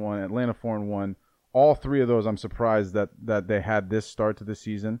 4-1, Atlanta 4-1. All 3 of those, I'm surprised that they had this start to the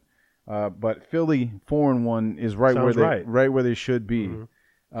season. But Philly 4-1 is right where they should be.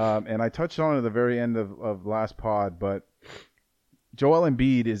 And I touched on it at the very end of last pod, but Joel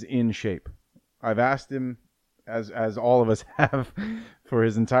Embiid is in shape. I've asked him, as all of us have for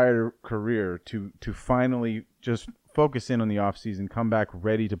his entire career, to finally just focus in on the offseason, come back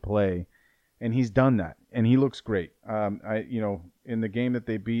ready to play, and he's done that, and he looks great. In the game that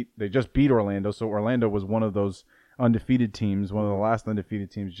they just beat Orlando, so Orlando was one of those undefeated teams, one of the last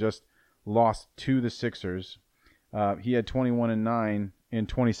undefeated teams, just lost to the Sixers. He had 21 and 9 in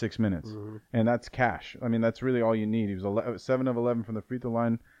 26 minutes, and that's cash. I mean, that's really all you need. He was 7 of 11 from the free throw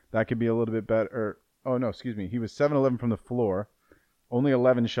line. That could be a little bit better. Oh, no, excuse me. He was 7-11 from the floor, only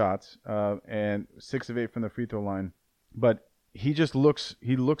 11 shots, and 6 of 8 from the free throw line. But he looks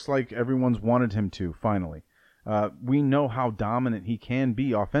like everyone's wanted him to, finally. We know how dominant he can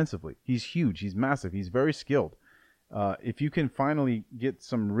be offensively. He's huge. He's massive. He's very skilled. If you can finally get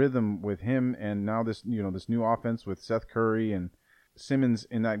some rhythm with him, and now this new offense with Seth Curry and Simmons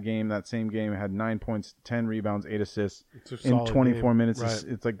in that same game had 9 points, 10 rebounds, 8 assists in 24 minutes. Right.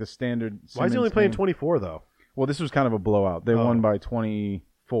 It's like the standard. Why is he only playing 24 though? Well, this was kind of a blowout. They won by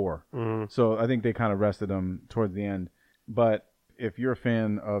 24. So I think they kind of rested him towards the end. But if you're a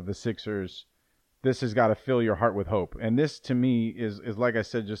fan of the Sixers, this has got to fill your heart with hope. And this, to me, is like I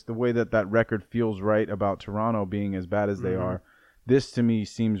said, just the way that record feels right about Toronto being as bad as they are. This, to me,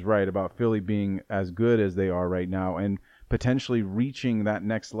 seems right about Philly being as good as they are right now, and potentially reaching that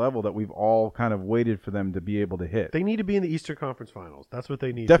next level that we've all kind of waited for them to be able to hit. They need to be in the Eastern Conference Finals. That's what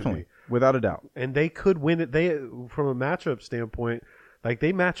they need. Definitely, to be. Without a doubt. And they could win it. They, from a matchup standpoint, like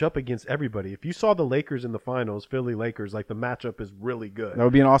they match up against everybody. If you saw the Lakers in the finals, Philly Lakers, like the matchup is really good. That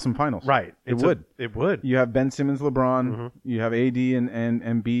would be an awesome finals. Right. It would. It would. You have Ben Simmons, LeBron. You have AD and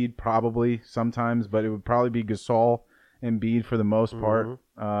Embiid probably sometimes, but it would probably be Gasol, Embiid for the most part.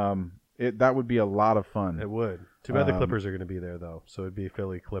 That would be a lot of fun. It would. Too bad the Clippers are going to be there, though. So it'd be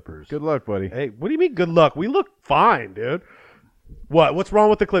Philly Clippers. Good luck, buddy. Hey, what do you mean good luck? We look fine, dude. What? What's wrong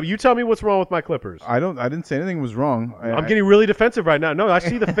with the Clippers? You tell me what's wrong with my Clippers. I didn't say anything was wrong. I'm getting really defensive right now. No, I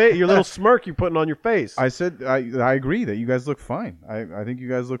see your little smirk you're putting on your face. I said I agree that you guys look fine. I think you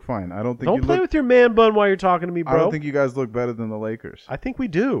guys look fine. I don't think don't play with your man bun while you're talking to me, bro. I don't think you guys look better than the Lakers. I think we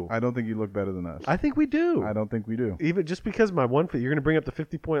do. I don't think you look better than us. I think we do. I don't think we do. Even just because you're going to bring up the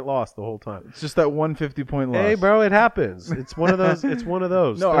 50-point loss the whole time. It's just that 150-point loss. Hey, bro, it happens. It's one of those. It's one of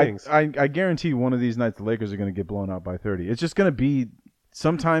those things. I guarantee one of these nights the Lakers are going to get blown out by 30. It's just going to be.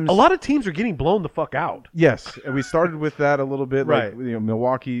 Sometimes a lot of teams are getting blown the fuck out. Yes, and we started with that a little bit. Right. Like,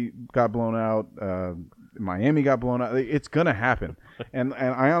 Milwaukee got blown out. Miami got blown out. It's gonna happen. and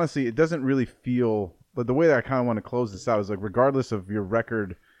I honestly, it doesn't really feel. But the way that I kind of want to close this out is like, regardless of your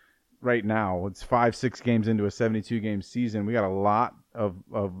record right now, it's 5-6 games into a 72-game season. We got a lot of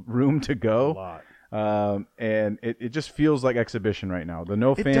room to go. A lot. And it just feels like exhibition right now. The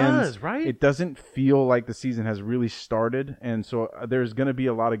no fans. It does, right? It doesn't feel like the season has really started, and so there's going to be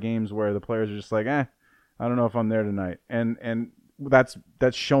a lot of games where the players are just like, I don't know if I'm there tonight, and that's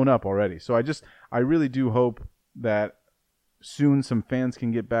shown up already. So I really do hope that soon some fans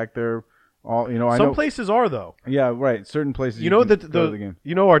can get back there. Some places are though. Yeah, right. Certain places. That go to the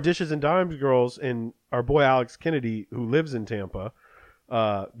game. Our Dishes and Dimes girls and our boy Alex Kennedy, who lives in Tampa.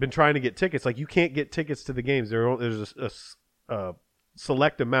 Been trying to get tickets. Like, you can't get tickets to the games. There's a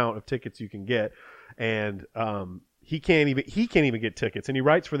select amount of tickets you can get, and he can't even get tickets. And he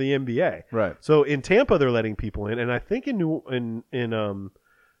writes for the NBA. Right. So in Tampa they're letting people in, and I think in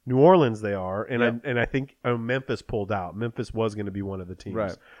New Orleans they are, and I think Memphis pulled out. Memphis was going to be one of the teams.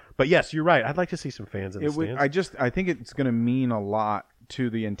 Right. But yes, you're right. I'd like to see some fans in the stands. I think it's going to mean a lot to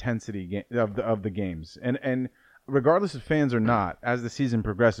the intensity of the games, and. Regardless of fans or not, as the season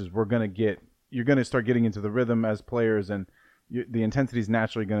progresses, you're going to start getting into the rhythm as players, and the intensity is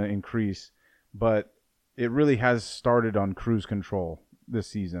naturally going to increase. But it really has started on cruise control this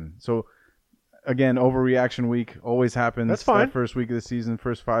season. So, again, overreaction week always happens. That's fine. That first week of the season,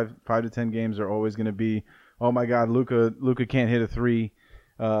 first 5 to 10 games are always going to be, oh my God, Luka can't hit a three.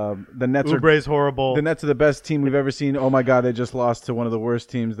 The Nets Oubre's horrible. The Nets are the best team we've ever seen. Oh my God, they just lost to one of the worst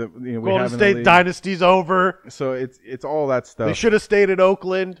teams that we have in the league. Golden State dynasty's over. So it's all that stuff. They should have stayed in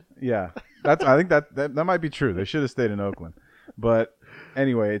Oakland. Yeah, I think that might be true. They should have stayed in Oakland. But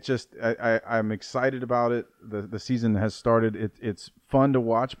anyway, it's just I'm excited about it. The season has started. It's fun to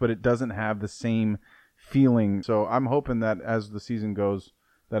watch, but it doesn't have the same feeling. So I'm hoping that as the season goes,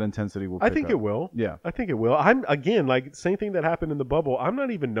 that intensity will pick up. I think it will. Yeah. I think it will. I'm, again, like, same thing that happened in the bubble. I'm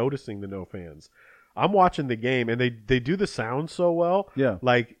not even noticing the no fans. I'm watching the game, and they do the sound so well. Yeah.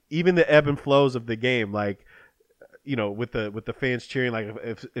 Like, even the ebb and flows of the game, like, with the fans cheering, like,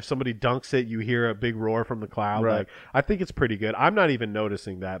 if somebody dunks it, you hear a big roar from the crowd. Right. Like, I think it's pretty good. I'm not even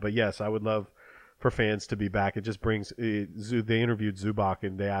noticing that. But, yes, I would love for fans to be back. It just brings they interviewed Zubac,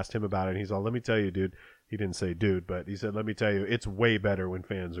 and they asked him about it, and he's all, let me tell you, dude. He didn't say dude, but he said, let me tell you, it's way better when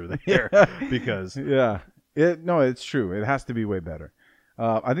fans are there because. Yeah. It's true. It has to be way better.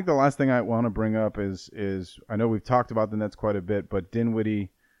 I think the last thing I want to bring up is I know we've talked about the Nets quite a bit, but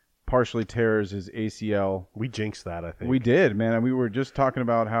Dinwiddie partially tears his ACL. We jinxed that, I think. We did, man. And we were just talking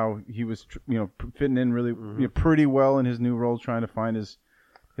about how he was, fitting in really pretty well in his new role, trying to find his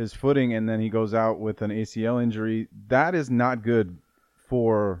footing, and then he goes out with an ACL injury. That is not good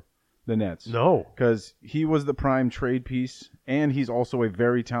for the Nets. No. Because he was the prime trade piece, and he's also a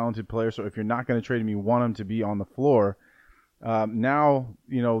very talented player. So if you're not going to trade him, you want him to be on the floor. Now,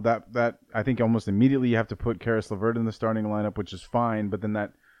 that I think almost immediately you have to put Karis LeVert in the starting lineup, which is fine, but then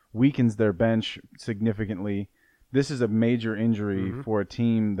that weakens their bench significantly. This is a major injury for a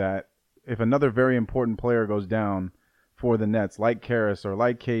team that if another very important player goes down for the Nets, like Karis or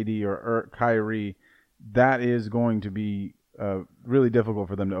like KD or Kyrie, that is going to be really difficult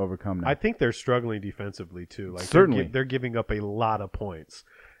for them to overcome now. I think they're struggling defensively too. Like, certainly, they're giving up a lot of points.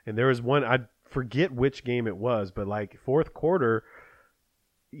 And there was one, I forget which game it was, but like fourth quarter,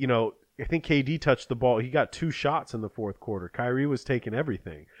 I think KD touched the ball. He got 2 shots in the fourth quarter. Kyrie was taking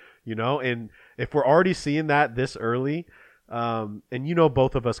everything, and if we're already seeing that this early, and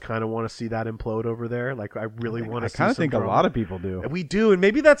both of us kind of want to see that implode over there. Like, I really want to see. I kind of think drama. A lot of people do. We do, and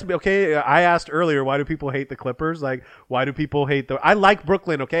maybe that's okay. I asked earlier, why do people hate the Clippers? Like, why do people hate I like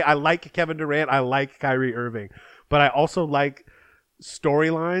Brooklyn. Okay, I like Kevin Durant. I like Kyrie Irving, but I also like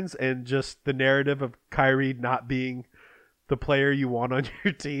storylines and just the narrative of Kyrie not being the player you want on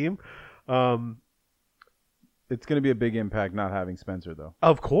your team. It's going to be a big impact not having Spencer, though.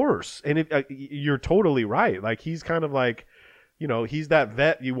 Of course, and you're totally right. Like, he's kind of like. He's that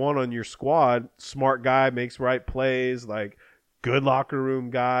vet you want on your squad. Smart guy, makes right plays, like good locker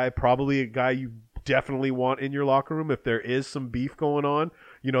room guy, probably a guy you definitely want in your locker room if there is some beef going on.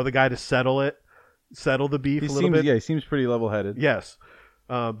 You know, the guy to settle the beef a little bit. Yeah, he seems pretty level-headed. Yes.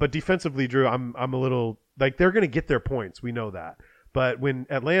 But defensively, Drew, I'm a little like they're going to get their points. We know that. But when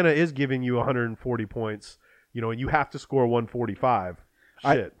Atlanta is giving you 140 points, you know, and you have to score 145,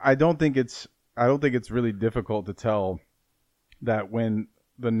 shit. I don't think it's really difficult to tell that when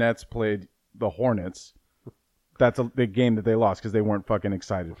the Nets played the Hornets, that's a big game that they lost because they weren't fucking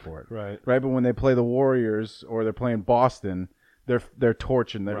excited for it. Right. But when they play the Warriors or they're playing Boston, they're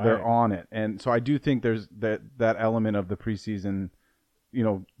torching, they're on it. And so I do think there's that element of the preseason, you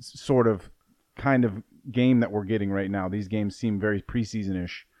know, sort of kind of game that we're getting right now. These games seem very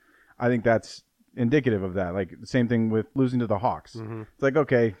preseason-ish. I think that's indicative of that. Like the same thing with losing to the Hawks. Mm-hmm. It's like,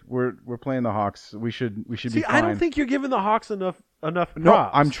 okay, we're playing the Hawks. We should be fine. I don't think you're giving the Hawks enough props. No,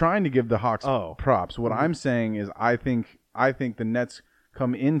 I'm trying to give the Hawks props. What I'm saying is I think the Nets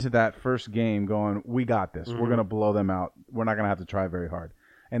come into that first game going, we got this. We're going to blow them out. We're not going to have to try very hard.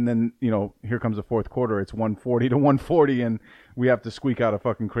 And then, you know, here comes the fourth quarter. It's 140-140, and we have to squeak out a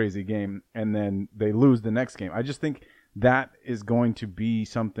fucking crazy game. And then they lose the next game. I just think that is going to be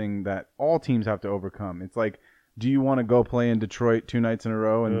something that all teams have to overcome. It's like, do you want to go play in Detroit 2 nights in a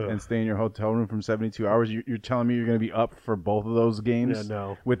row and stay in your hotel room from 72 hours? You're telling me you're going to be up for both of those games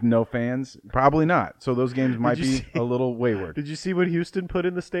with no fans? Probably not. So those games might be a little wayward. Did you see what Houston put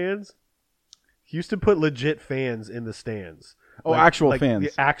in the stands? Houston put legit fans in the stands. Oh, actual fans.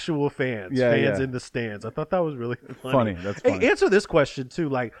 The actual fans. Fans in the stands. I thought that was really funny. That's funny. Hey, answer this question, too.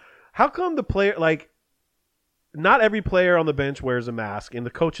 Like, how come the player, like, not every player on the bench wears a mask, and the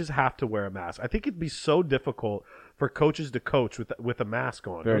coaches have to wear a mask? I think it'd be so difficult for coaches to coach with a mask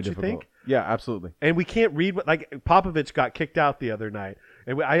on. Very don't difficult. You think? Yeah, absolutely. And we can't read what, like, Popovich got kicked out the other night,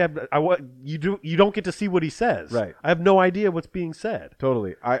 and you don't get to see what he says. Right. I have no idea what's being said.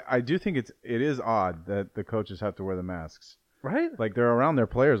 Totally. I do think it is odd that the coaches have to wear the masks. Right. Like, they're around their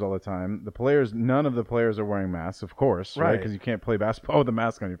players all the time. None of the players are wearing masks, of course, right? Because you can't play basketball with a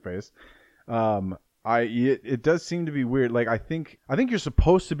mask on your face. It does seem to be weird. Like, I think you're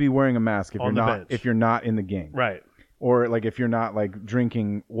supposed to be wearing a mask if you're not in the game. Right. Or like if you're not like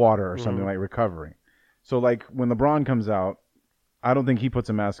drinking water or something, like recovering. So like when LeBron comes out, I don't think he puts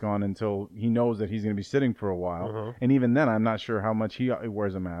a mask on until he knows that he's going to be sitting for a while. And even then, I'm not sure how much he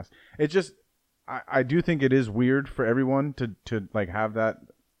wears a mask. It's just, I do think it is weird for everyone to like have that.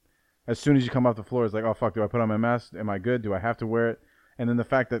 As soon as you come off the floor, it's like, oh fuck, do I put on my mask? Am I good? Do I have to wear it? And then the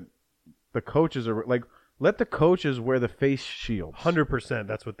fact that the coaches are like, let the coaches wear the face shields. 100%.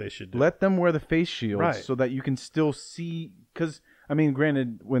 That's what they should do. Let them wear the face shields so that you can still see. Because, I mean,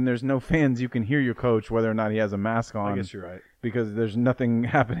 granted, when there's no fans, you can hear your coach whether or not he has a mask on. I guess you're right. Because there's nothing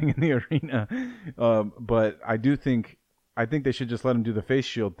happening in the arena. But I think they should just let him do the face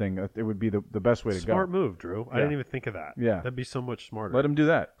shield thing. It would be the best way to go. Smart move, Drew. I didn't even think of that. Yeah. That'd be so much smarter. Let him do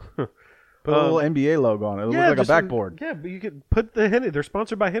that. Put a little NBA logo on it. It'll look like a backboard. Yeah, but you could put the Hennessy. They're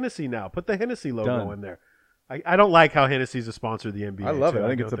sponsored by Hennessy now. Put the Hennessy logo in there. I don't like how Hennessy's a sponsor of the NBA. I love it. I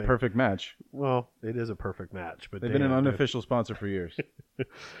think it's a perfect match. Well, it is a perfect match. But they've been an unofficial sponsor for years.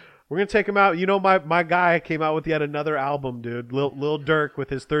 We're going to take him out. You know, my guy came out with yet another album, dude. Lil Durk with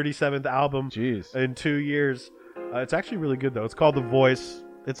his 37th album in 2 years. It's actually really good, though. It's called The Voice.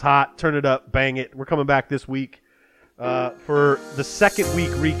 It's hot. Turn it up. Bang it. We're coming back this week for the second week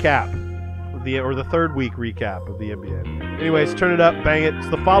recap. Or the third week recap of the NBA. Anyways, turn it up. Bang it. It's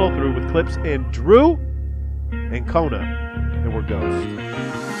the follow-through with Clips and Drew and Kona. And we're Ghost.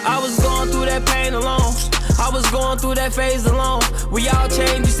 I was going through that pain alone. I was going through that phase alone. We all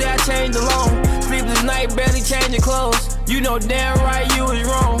changed, you say I changed alone. Sleepless night, barely changing clothes. You know damn right you was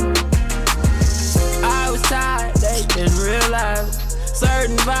wrong. I was tired, they didn't realize.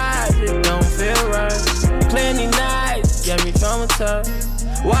 Certain vibes, it don't feel right. Plenty nights, got me traumatized.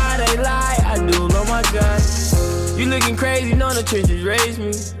 Why they lie, I do, oh my God. You looking crazy, know the trenches raised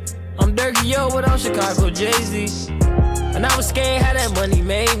me. I'm Dirky Yo, but I'm Chicago Jay-Z. And I was scared how that money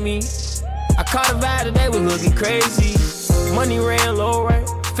made me. I caught a vibe that they was looking crazy. Money ran low, right?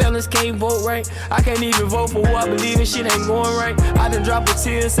 Fellas can't vote right. I can't even vote for who I believe in, shit ain't going right. I done dropped a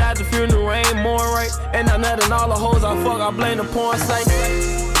tear inside the funeral, ain't more right. And I'm nutting all the hoes I fuck, I blame the porn site.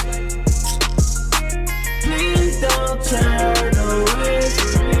 Please don't turn away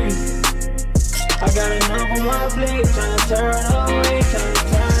from me. I got enough on my plate, tryna turn away,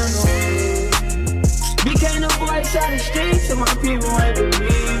 Became the voice out the streets, and my people ain't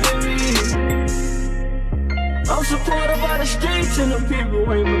believing me. I'm supported by the streets, and the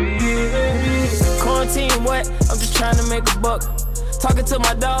people ain't believing me. Quarantine what? I'm just trying to make a buck. Talking to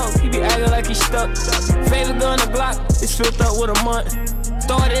my dog, he be acting like he stuck. Favorite gun, a Glock, it's filled up with a month.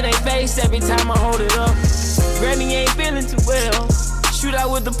 Throw it in their face every time I hold it up. Granny ain't feeling too well. Shoot out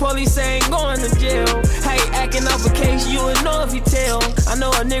with the police, ain't going to jail. How he acting up a case, you would know if he tell. I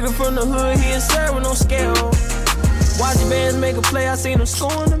know a nigga from the hood, he ain't serving no scale. Watch the bands make a play, I seen him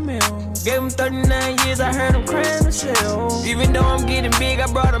scoring the mill. Gave him 39 years, I heard him crying the shell. Even though I'm getting big,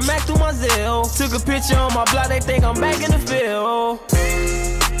 I brought him back through my Zell. Took a picture on my block, they think I'm back in the field.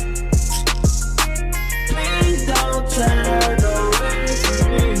 Please don't turn away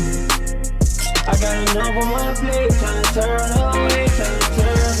from me. I got enough on my plate, tryna turn away, tryna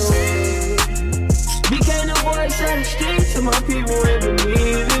turn away. Became the voice of the streets, and my people ain't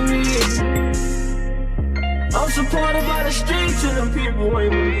believe in me. I'm supported by the streets, and the people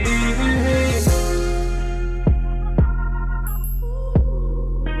ain't believe in me.